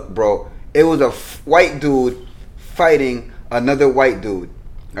group. Look, bro, it was a white dude fighting another white dude.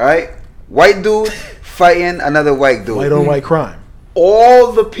 All right, white dude fighting another white dude. White on white crime.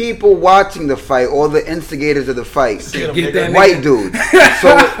 All the people watching the fight, all the instigators of the fight, Get him, Get nigga. that white dude.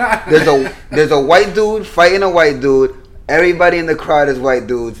 So there's a white dude fighting a white dude. Everybody in the crowd is white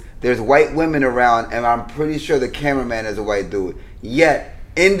dudes. There's white women around, and I'm pretty sure the cameraman is a white dude. Yet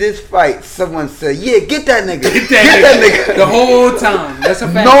in this fight, someone said, "Yeah, get that nigga, Get that nigga. The whole time. That's a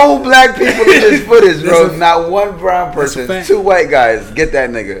fact. No black people in this footage, bro. That's a- Not one brown That's a person. fact. 2 white guys. Get that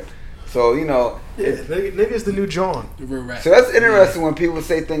nigga. So you know. Yeah, nigga's the new John. Real rap. So that's interesting when people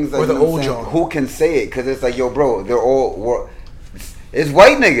say things like, Or the you know what old I'm saying? John. Who can say it? Because it's like, yo, bro, they're all. It's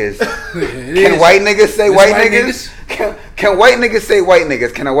white niggas. It Can is. white niggas say It's white white niggas? Can white niggas say white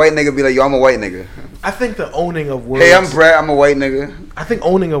niggas? Can a white nigga be like, yo, I'm a white nigga? I think the owning of words. Hey, I'm Brad. I'm a white nigga. I think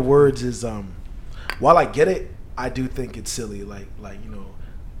owning of words is while I get it, I do think it's silly. Like you know,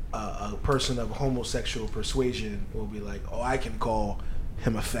 a person of homosexual persuasion will be like, "Oh, I can call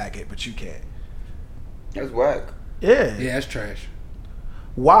him a faggot, but you can't." That's whack. Yeah. Yeah, that's trash.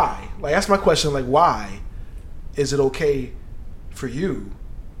 Why? Like that's my question. Like, why is it okay for you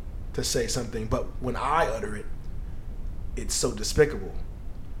to say something, but when I utter it, it's so despicable?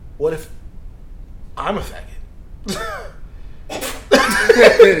 What if I'm a faggot?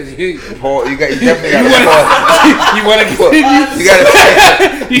 you Paul, you definitely got to pause. want to continue? You got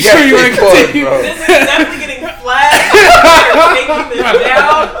to. You sure you want to continue? bro? This is definitely getting flagged. We're taking this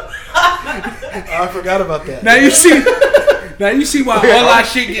down. I forgot about that. Now you see why all our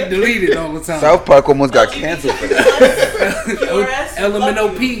shit get deleted all the time. South Park almost got canceled for that. QRS,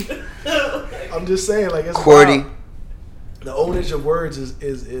 LMNOP. I'm just saying, like, it's QWERTY. wild. The ownage of words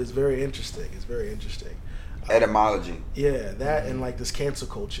is very interesting. It's very interesting. Etymology. Yeah, that and like this cancel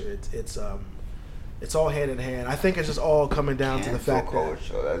culture. It's all hand in hand. I think it's just all coming down to the Cancel fact that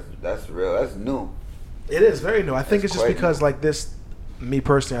culture. That's real. That's new. it is very new. I think That's it's just quite because like this. Me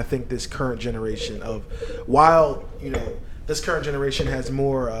personally, I think this current generation of, while you know, this current generation has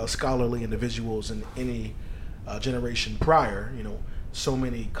more scholarly individuals than any generation prior. You know, so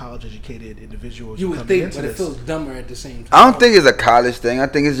many college-educated individuals. You are would coming think, into but it this. feels dumber at the same time. I don't think it's a college thing. I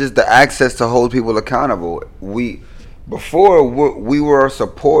think it's just the access to hold people accountable. Before we were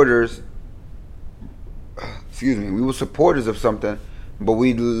supporters. Excuse me. We were supporters of something, but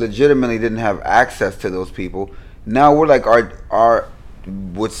we legitimately didn't have access to those people. Now we're like our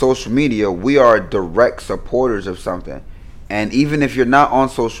with social media, we are direct supporters of something. And even if you're not on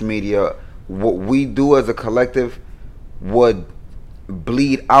social media, what we do as a collective would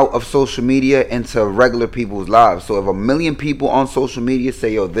bleed out of social media into regular people's lives. So if 1 million people on social media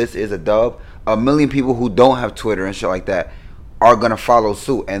say, yo, this is a dub, 1 million people who don't have Twitter and shit like that are going to follow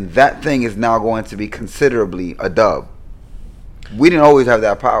suit. And that thing is now going to be considerably a dub. We didn't always have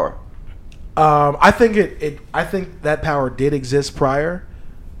that power. I think that power did exist prior.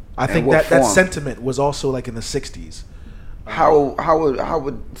 I think what that form? sentiment was also like in the 60s. How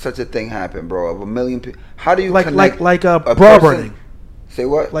would such a thing happen, bro? Of a million people, how do you Like connect bra person- burning. Say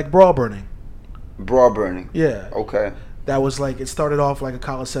what? Like bra burning. Bra burning. Yeah. Okay. That was like, it started off like a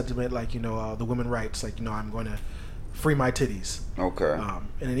college sentiment, like, the women rights, like, I'm going to free my titties. Okay. And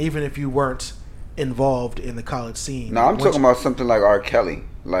then even if you weren't involved in the college scene. No, I'm talking about something like R. Kelly.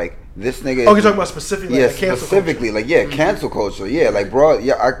 Like this nigga. Oh, you're talking about specifically yeah, like cancel specifically culture. like cancel culture. Yeah, like bro.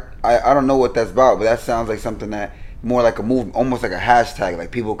 Yeah, I don't know what that's about, but that sounds like something that more like a movement, almost like a hashtag,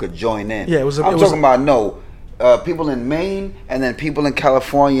 like people could join in. Yeah, I'm talking about people in Maine and then people in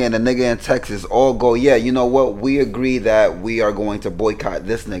California and a nigga in Texas all go. Yeah, you know what? We agree that we are going to boycott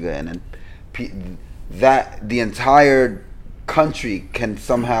this nigga, and then that the entire country can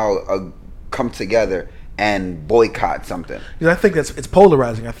somehow come together and boycott something. I think it's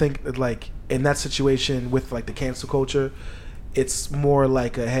polarizing. I think that, like, in that situation with like the cancel culture, it's more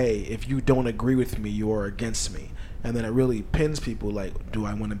like a, hey, if you don't agree with me, you are against me. And then it really pins people like, do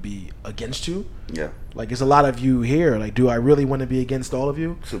I want to be against you? Yeah. Like, there's a lot of you here. Like, do I really want to be against all of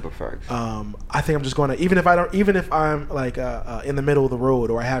you? Super facts. I think I'm just going to, even if I'm like in the middle of the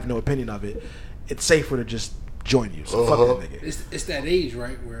road or I have no opinion of it, it's safer to just join you. So fuck that nigga. It's that age,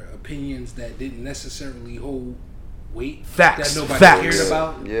 right, where opinions that didn't necessarily hold weight, Facts. that nobody Facts. cared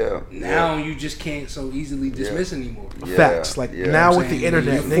about. Yeah. Now you just can't so easily dismiss anymore. Yeah. Facts. Like, Yeah. now I'm with the saying,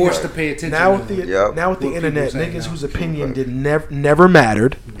 internet, you're forced niggas, to pay attention. now with to the Yep. now with the what internet, people say niggas now. whose opinion Right. did never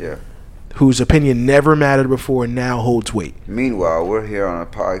mattered, Yeah. whose opinion never mattered before, now holds weight. Meanwhile, we're here on a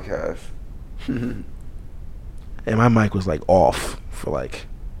podcast. And my mic was like off for like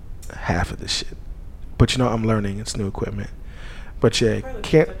half of this shit. But I'm learning. It's new equipment. But yeah,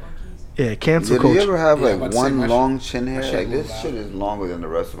 cancel Do you culture. ever have Yeah, I'm like about to say, one my long chin hair? shit Like move this out. shit is longer than the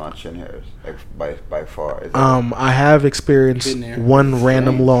rest of my chin hairs, like by far. Is that- I have experienced Been there. one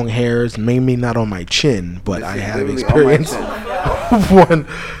random long hairs, maybe not on my chin, but This I is have literally on my experienced chin.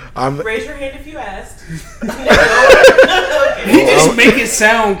 one. Raise your hand if you asked. He just make it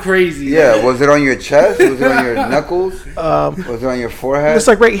sound crazy. Yeah, was it on your chest? Was it on your knuckles? Was it on your forehead? It's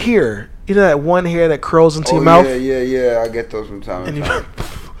like right here. You know that one hair that curls into your mouth? Yeah. I get those from time to And you, time.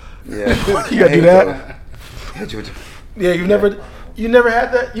 Yeah, You gotta do that? Hit you with the- yeah, you never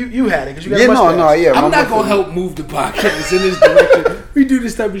had that? You had it because you got Yeah, a mustache. yeah. I'm my not gonna mustache- help move the podcast in this direction. We do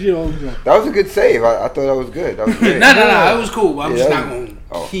this type of shit all the time. That was a good save. I thought that was good. That was great. No, it was cool. But I'm Yeah, just that not was-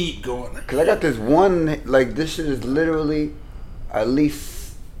 gonna keep going. Cause I got this one, like this shit is literally at least.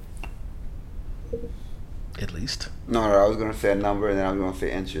 At least. No, I was gonna say a number and then I was gonna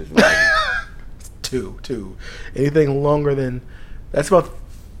say inches. Two. Anything longer than that's about.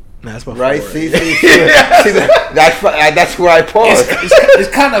 Nah, that's about Right? 4. See, that's where I paused. It's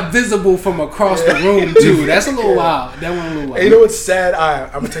kind of visible from across the room too. That's a little wild. That one a little wild. And you know what's sad?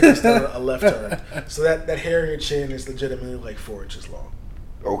 I'm gonna take this to a left turn. So that hair in your chin is legitimately like 4 inches long.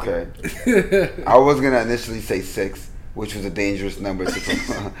 Okay. I was gonna initially say 6, which was a dangerous number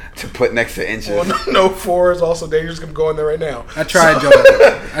to put next to inches. Well, no, 4 is also dangerous. I'm going there right now. I tried, Joe.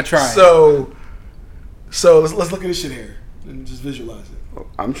 I tried. So let's look at this shit here and just visualize it.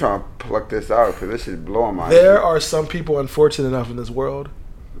 I'm trying to pluck this out because this is blowing my. There are some people unfortunate enough in this world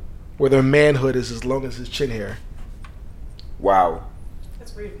where their manhood is as long as his chin hair. Wow.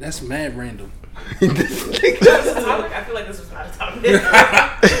 That's weird. That's mad random. This is a topic. I feel like this was not a topic.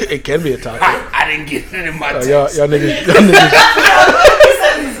 It can be a topic. I didn't get it in my text. Y'all niggas, He said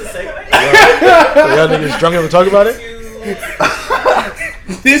this is a segment. y'all niggas drunk enough to talk about it?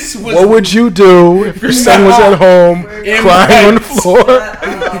 This was What would you do if your son was at home crying on the floor?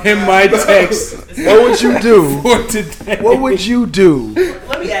 in my text What would you do? for today. What would you do?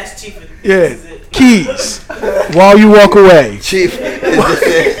 Let me ask Chief. If Yeah, this is it. keys. While you walk away, Chief, is this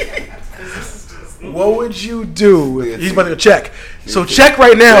it? what would you do? He's about to go check. So check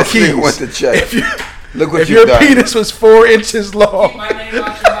right now, This nigga keys. went to check. If you, Look what if you've your done. penis was 4 inches long, My name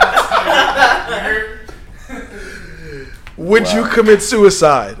out your mouth. would you commit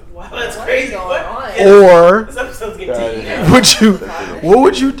suicide? Wow, that's crazy. What? Or This episode's getting That deep. is- would you? What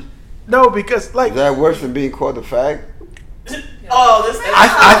would you? No, because like Is that worse than being called a fag? Oh, this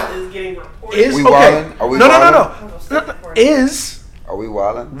episode is getting reported. is We okay. wildin'? Are we no. wildin'? Is Are we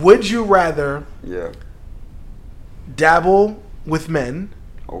wildin'? would you rather Yeah. dabble with men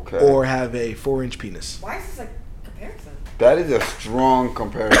Okay. or have a 4-inch penis? Why is this a comparison? That is a strong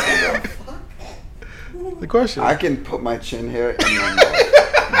comparison, bro. The question. I can put my chin hair in my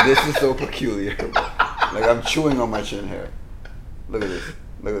mouth. This is so peculiar. Like I'm chewing on my chin hair. Look at this.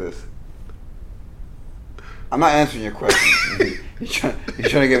 Look at this. I'm not answering your question. He's trying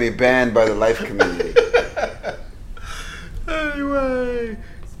to get me banned by the life community. Anyway.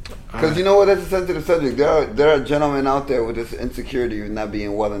 Because you know what? That's a sensitive subject. There are gentlemen out there with this insecurity of not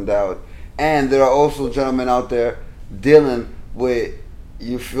being well endowed. And there are also gentlemen out there dealing with,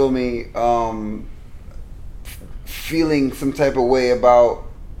 you feel me, feeling some type of way about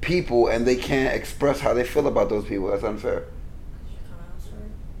people and they can't express how they feel about those people. That's unfair.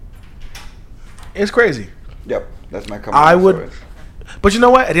 It's crazy. Yep, that's my comment. I would, but you know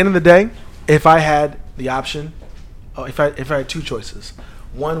what? At the end of the day, if I had the option, if I had two choices,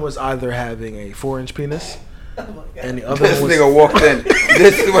 one was either having a 4-inch penis, and the other this was nigga walked in.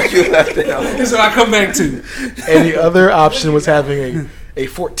 This is what you left out. This is what I come back to. and the other option was having a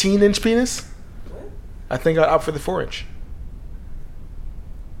 14-inch penis. I think I'd opt for the 4-inch.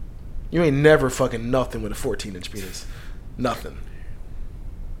 You ain't never fucking nothing with a 14-inch penis. Nothing.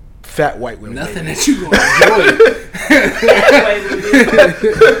 Fat white women. Nothing baby. that you gonna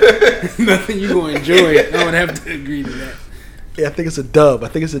enjoy. Nothing you gonna enjoy. I would have to agree to that. Yeah, I think it's a dub. I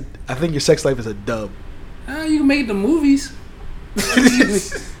think your sex life is a dub. You can make the movies.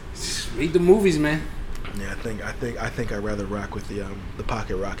 Make the movies, man. Yeah, I think I'd rather rock with the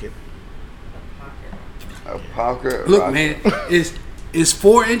pocket rocket. A pocket. Look, rocket. man, it's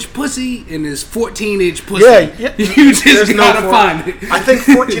 4-inch pussy and it's 14-inch pussy. Yeah. You just There's gotta find it. I think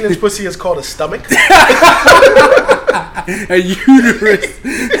 14-inch pussy is called a stomach. A uterus.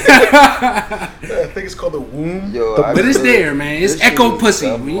 I think it's called a womb. Yo, But it's there, man. It's This shit echo is pussy.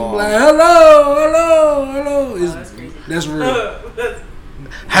 dumb When you long. like, hello. That's real.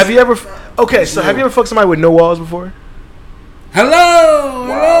 Have you ever? Okay, so have you ever fucked somebody with no walls before? Hello.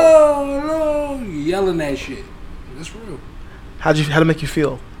 You yelling that shit. That's real. How'd it make you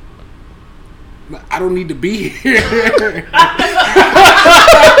feel? I don't need to be here.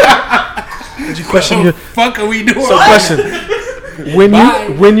 Did you question What your? the fuck are we doing? So question: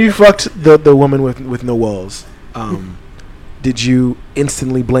 Bye. when you fucked the woman with no walls, did you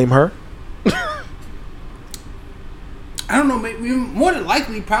instantly blame her? I don't know. Maybe more than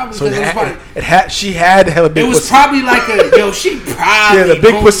likely, probably So because she had to have a big it was pussy. probably like she probably Yeah, the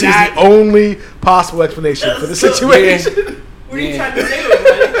big gon' pussy is die. the only possible explanation for the situation. What are you trying to say with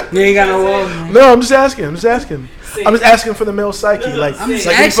that? You ain't got no walls, man. No, I'm just asking. I'm just asking for the male psyche. Like, I'm just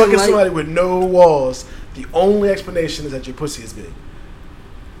like when you asking, fucking like- somebody with no walls, the only explanation is that your pussy is big.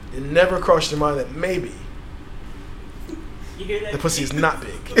 It never crossed your mind that maybe You hear that? the pussy is not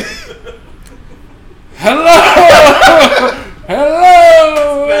big.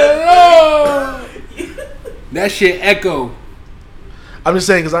 Hello. That shit echo. I'm just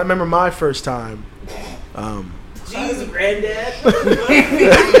saying because I remember my first time. Jeez, granddad. I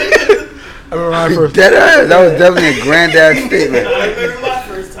remember my first. That was definitely a granddad statement. I remember my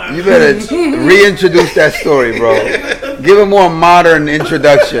first time. You better reintroduce that story, bro. Give a more modern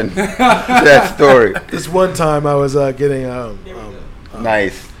introduction to that story. This one time I was getting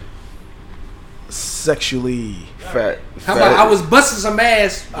Nice. sexually. Fat. How about I was busting some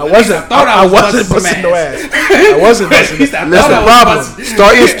ass? I wasn't. I thought I was wasn't busting busting no some ass. I wasn't busting. Listen, That's Listen, the problem.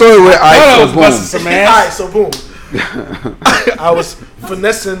 Start your story with I I was busting so some boom. ass. Alright, so boom. I was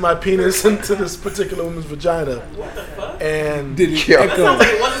finessing my penis into this particular woman's vagina, What the fuck? and Did it Yo. That echo? sounds like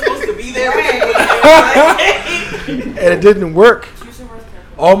it wasn't supposed to be there. it didn't work.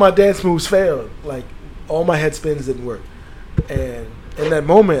 All my dance moves failed. Like all my head spins didn't work. And in that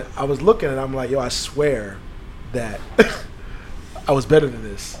moment, I was looking and I'm like, yo, I swear that I was better than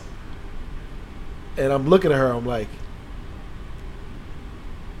this. And I'm looking at her. I'm like,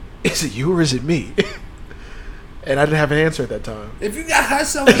 is it you or is it me? And I didn't have an answer at that time. If you got her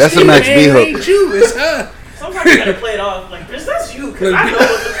so That's a Max B it hook. ain't you, it's her. Sometimes you gotta play it off like, bitch, that's you. Cause I know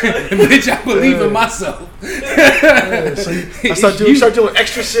what the fuck. Bitch, I believe in myself. Yeah, so I start doing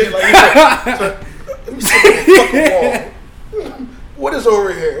extra shit. Like, let me see the fucking wall. What is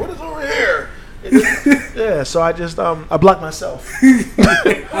over here? What is over here? Yeah, so I just I blocked myself.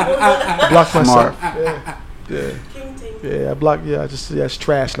 Blocked myself. Yeah. King Ting. Yeah, I blocked. Yeah, it's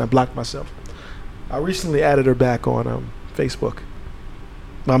trash, and I blocked myself. I recently added her back on Facebook.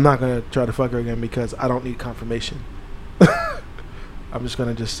 But I'm not gonna try to fuck her again because I don't need confirmation. I'm just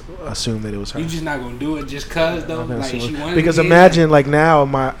gonna assume that it was her. You just not gonna do it just cause though? I'm gonna Like assume she it. wanted Because to get imagine like now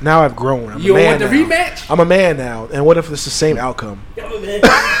I've grown. I'm You a don't man want the now. rematch? I'm a man now, and what if it's the same outcome? What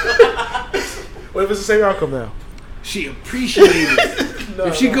if it's the same outcome now? She appreciated it. No,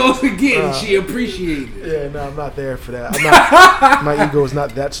 if she no. goes again, she appreciate it. Yeah, no, I'm not there for that. I'm not, my ego is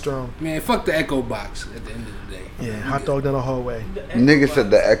not that strong. Man, fuck the Echo Box at the end of the day. Yeah, hot dog down the hallway. Nigga said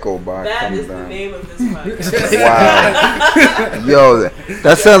the Echo Box. That Calm is the down. name of this podcast. Wow. Yo,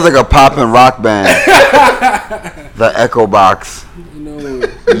 that sounds like a pop and rock band. The Echo Box. You know,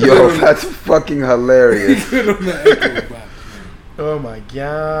 Yo, that's fucking hilarious. good on the Echo Box. Oh my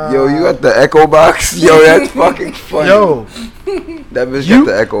god. Yo, you got the Echo Box? Yo, that's fucking funny. Yo, That bitch you-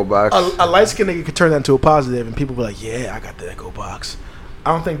 got the Echo Box. a light skinned nigga could turn that into a positive, and people be like, "Yeah, I got the Echo Box."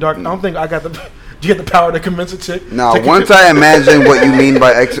 I don't think I got the. Do you get the power to convince a chick? Now, Chick- once I imagine what you mean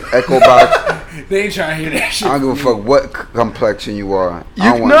by Echo Box, They ain't trying to hear that shit. I don't give a fuck what complexion you are. I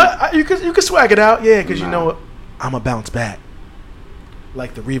you don't no, want you can swag it out, yeah, because you Nah. know what? I'm a bounce back,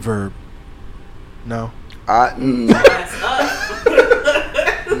 like the reverb. No, That's up.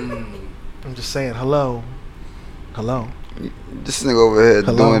 I'm just saying. Hello. this nigga over here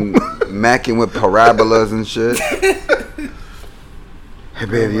Hello? doing macking with parabolas and shit. Hey,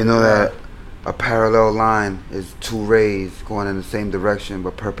 babe, you know that a parallel line is two rays going in the same direction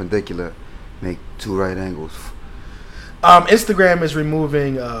but perpendicular make two right angles. Instagram is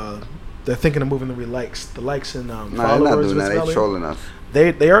removing. They're thinking of moving the likes, and Nah, they're followers. not doing that. They visibility. trolling us.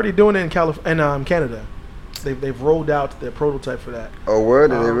 They already doing it in Canada. They've rolled out their prototype for that. Oh, word?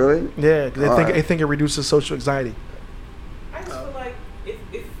 Did they really? Yeah, 'cause Alright. they think it reduces social anxiety. I just feel like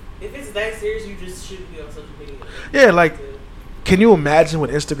if it's that serious, you just shouldn't be on social media. Yeah, like, can you imagine what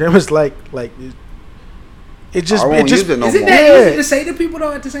Instagram is like? Like, it just I won't just use it no Is it more. that Yeah. easy to say to people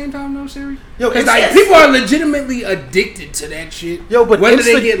though at the same time though, Siri? Yo, Because it's- like people are legitimately addicted to that shit. Yo, but whether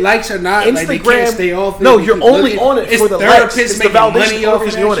they Insta- get likes or not, like they Instagram- can't stay off it. No, They you're keep only looking. on it It's for the likes. therapists It's the making validation money off of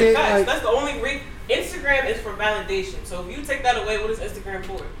reason that you're on it. shit. Guys, Like, that's the only Instagram is for validation. So if you take that away, what is Instagram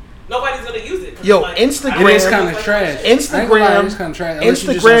for? Nobody's gonna use it. 'cause Yo, it's Instagram- it is kind Like, of trash. Instagram- I ain't gonna lie, it's kind of trash. Unless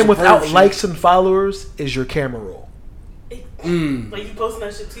you just on Instagram some without perv shit. likes and followers is your camera roll. Like you posting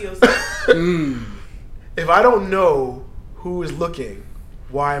that shit to yourself. If I don't know who is looking,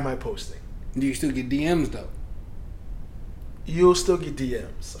 why am I posting? Do you still get DMs though? You'll still get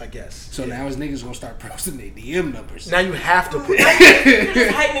DMs, I guess. So now his niggas gonna start posting their DM numbers. Now you have to put. You're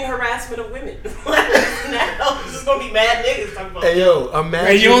just heightening harassment of women. Now it's just gonna be mad niggas talking about. Hey yo, imagine.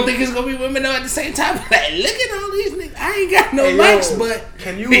 And you don't think it's gonna be women though at the same time? Like, look at all these niggas. I ain't got no Hey, yo, likes, but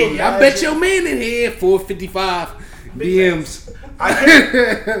can you hey, I bet imagine- your man in here 455 DMs. I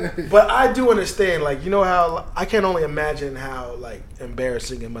can, but I do understand. Like, you know how I can only imagine how like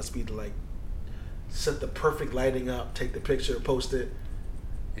embarrassing it must be to like set the perfect lighting up, take the picture, post it,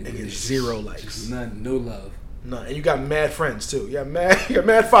 and get it's 0 likes. just none, no love. No, and you got mad friends too. You got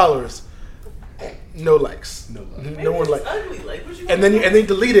mad followers. No likes. No love. Maybe No one it's like. ugly. Like what you And then you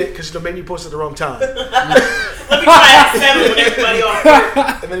delete it because maybe you posted the wrong time. let me try at 7 when everybody off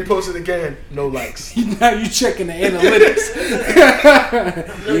work. And then you post it again. No likes. Now you checking the analytics.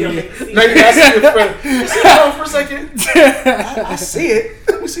 No, you don't make it see. Now you asking your friend. You see that for a second? I see it.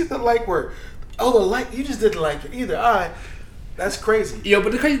 Let me see the like word. Oh, the like. You just didn't like it either. All right. That's crazy. Yo,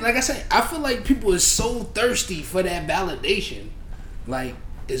 but the crazy, like I said, I feel like people is so thirsty for that validation. Like,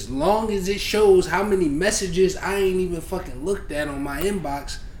 as long as it shows how many messages I ain't even fucking looked at on my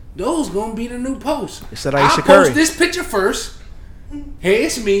inbox, those gonna be the new posts. It's that I'll Aisha post Curry. this picture first. Hey,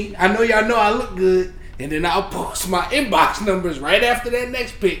 it's me. I know y'all know I look good. And then I'll post my inbox numbers right after that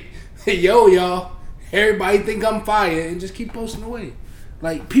next pic. Hey, yo, y'all. Everybody think I'm fire and just keep posting away.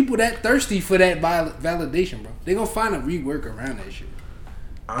 Like, people that thirsty for that validation, bro. They gonna find a rework around that shit.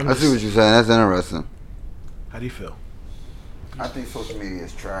 I see what you're saying. That's interesting. How do you feel? I think social media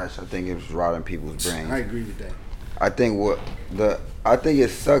is trash. I think it's rotting people's brains. I agree with that. I think it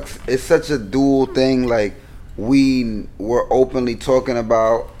sucks. It's such a dual thing. Like we're openly talking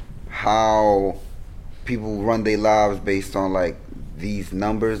about how people run their lives based on like these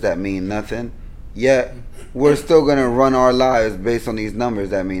numbers that mean nothing. Yet we're still gonna run our lives based on these numbers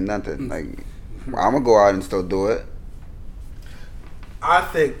that mean nothing. Like I'm gonna go out and still do it. I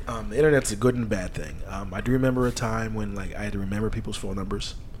think the internet's a good and bad thing. I do remember a time when like I had to remember people's phone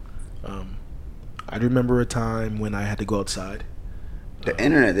numbers. I do remember a time when I had to go outside. The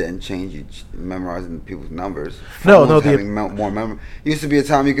internet didn't change you memorizing people's numbers. No, Phones the- having more memory. Used to be a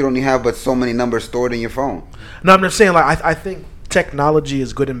time you could only have but so many numbers stored in your phone. No, I'm just saying like I think technology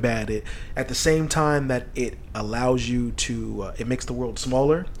is good and bad. It at the same time that it allows you to it makes the world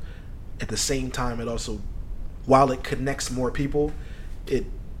smaller. At the same time, it also while it connects more people, it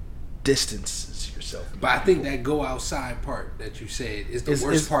distances yourself. But I think that go outside part that you said is the Is-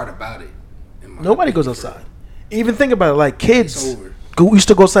 worst is- part about it. in my Nobody opinion. goes outside. Even think about it, like kids It's over. used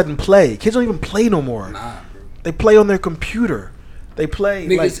to go outside and play. Kids don't even play no more. Nah, bro. They play on their computer. They play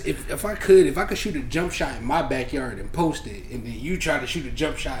Niggas, if I could shoot a jump shot in my backyard and post it, and then you try to shoot a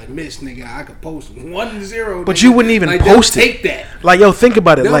jump shot and miss, nigga, I could post 1-0. But nigga. you wouldn't even like, post they'll it. Take that. Like, yo, think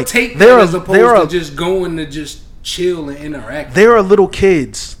about it. They'll like take there that are as opposed to just going to just chill and interact. There are little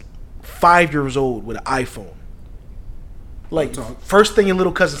kids, 5 years old, with an iPhone. Like, first thing your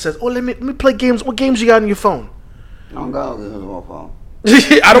little cousin says, "Oh, let me play games. What games you got on your phone?" I don't got no games on my phone.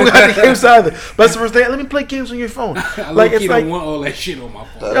 I don't got the games either. But that's the first thing. Let me play games on your phone. Like, it's like, don't want all that shit on my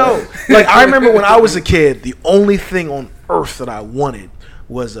phone. No, like I remember when I was a kid, the only thing on earth that I wanted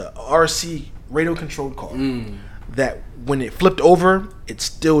was a RC radio controlled car that when it flipped over, it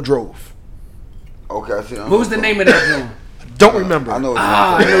still drove. Okay, I see. What was the name of that joint? Don't remember. I know.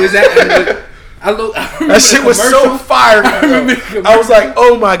 I know exactly. I remember that shit was so fire. I was like,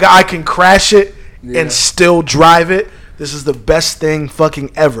 oh my god, I can crash it and still drive it. This is the best thing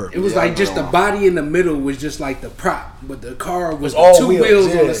fucking ever. It was like just the body in the middle was just like the prop, but the car was all two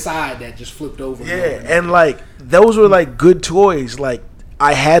wheels yeah. on the side that just flipped over. Yeah, and like those were like good toys. Like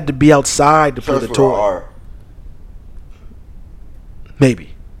I had to be outside to play the toy.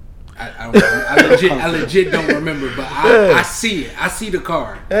 Maybe. I legit don't remember, but I see it. I see the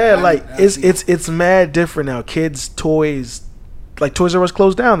car. Yeah, it's mad different now. Kids' toys, like Toys R Us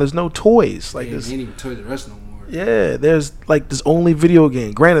closed down. There's no toys. Like there's ain't even Toys R Us no more. Yeah, there's only video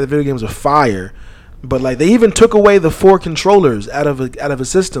game. Granted, the video games are fire, but like they even took away the 4 controllers out of a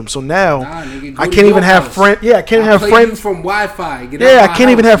system. So now I can't even have friends. Yeah, I can't have friends from Wi-Fi. I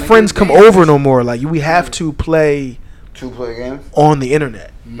can't even have friends come over no more. Like we have to play 2-player games on the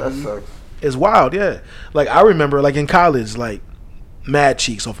internet. That sucks. It's wild, yeah. Like I remember, like in college, like mad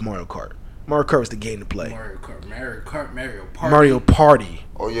cheeks off Mario Kart. Mario Kart was the game to play. Mario Party. Mario Party.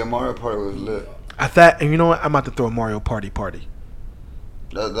 Oh yeah, Mario Party was lit. I thought, and you know what? I'm about to throw a Mario Party.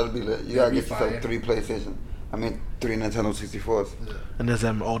 That'll be lit. You gotta get yourself 3 PlayStation. 3 Nintendo 64s. Yeah. And there's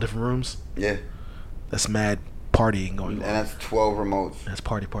them all different rooms. Yeah. That's mad partying going on. And that's 12 remotes. That's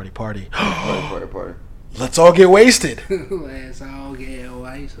party. Party. Let's all get wasted. Let's all get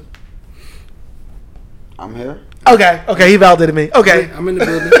wasted. I'm here. Okay, he validated me. Okay. I'm in the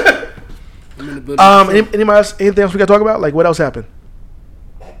building. Anybody else, anything else we gotta talk about? Like what else happened?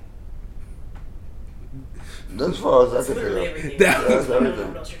 As far as I can figure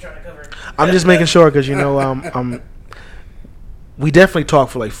out. I'm just making sure because we definitely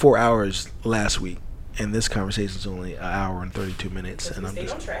talked for like 4 hours last week, and this conversation is only an hour and 32 minutes. And I'm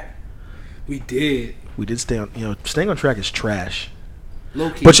just on track. We did stay on. Staying on track is trash. Low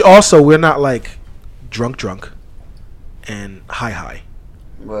key. But also, we're not like drunk and high.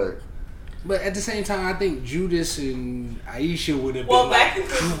 Right. But at the same time, I think Judas and Aisha would have been like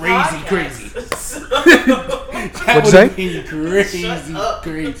crazy. What'd you say?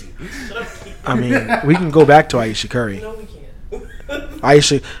 Crazy. I mean, we can go back to Aisha Curry. No, we can't.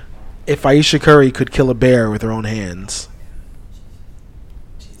 If Aisha Curry could kill a bear with her own hands,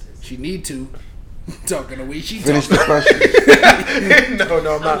 she need to. Talking the way she finish talking. the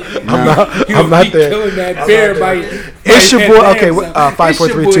question. No, I'm not there. Killing that bear by. It's your boy. Okay, 5, 4,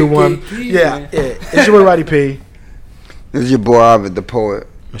 3, 2, 1. Yeah. It's your boy Roddy P. This is your boy Ovid, the poet.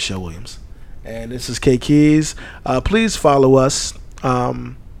 Michelle Williams, and this is K Keys. Please follow us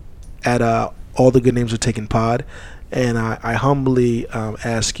at All the Good Names Are Taken Pod, and I humbly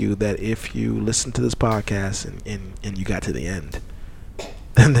ask you that if you listen to this podcast and you got to the end,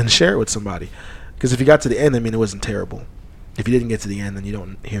 and then share it with somebody. Because if you got to the end, I mean, it wasn't terrible. If you didn't get to the end, then you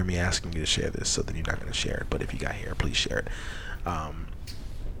don't hear me asking you to share this, so then you're not going to share it. But if you got here, please share it.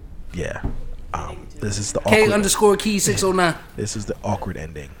 This is the awkward... K_Key609. This is the awkward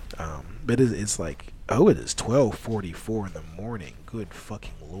ending. But it's like, it is 12:44 in the morning. Good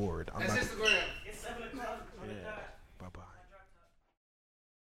fucking Lord. That's Instagram.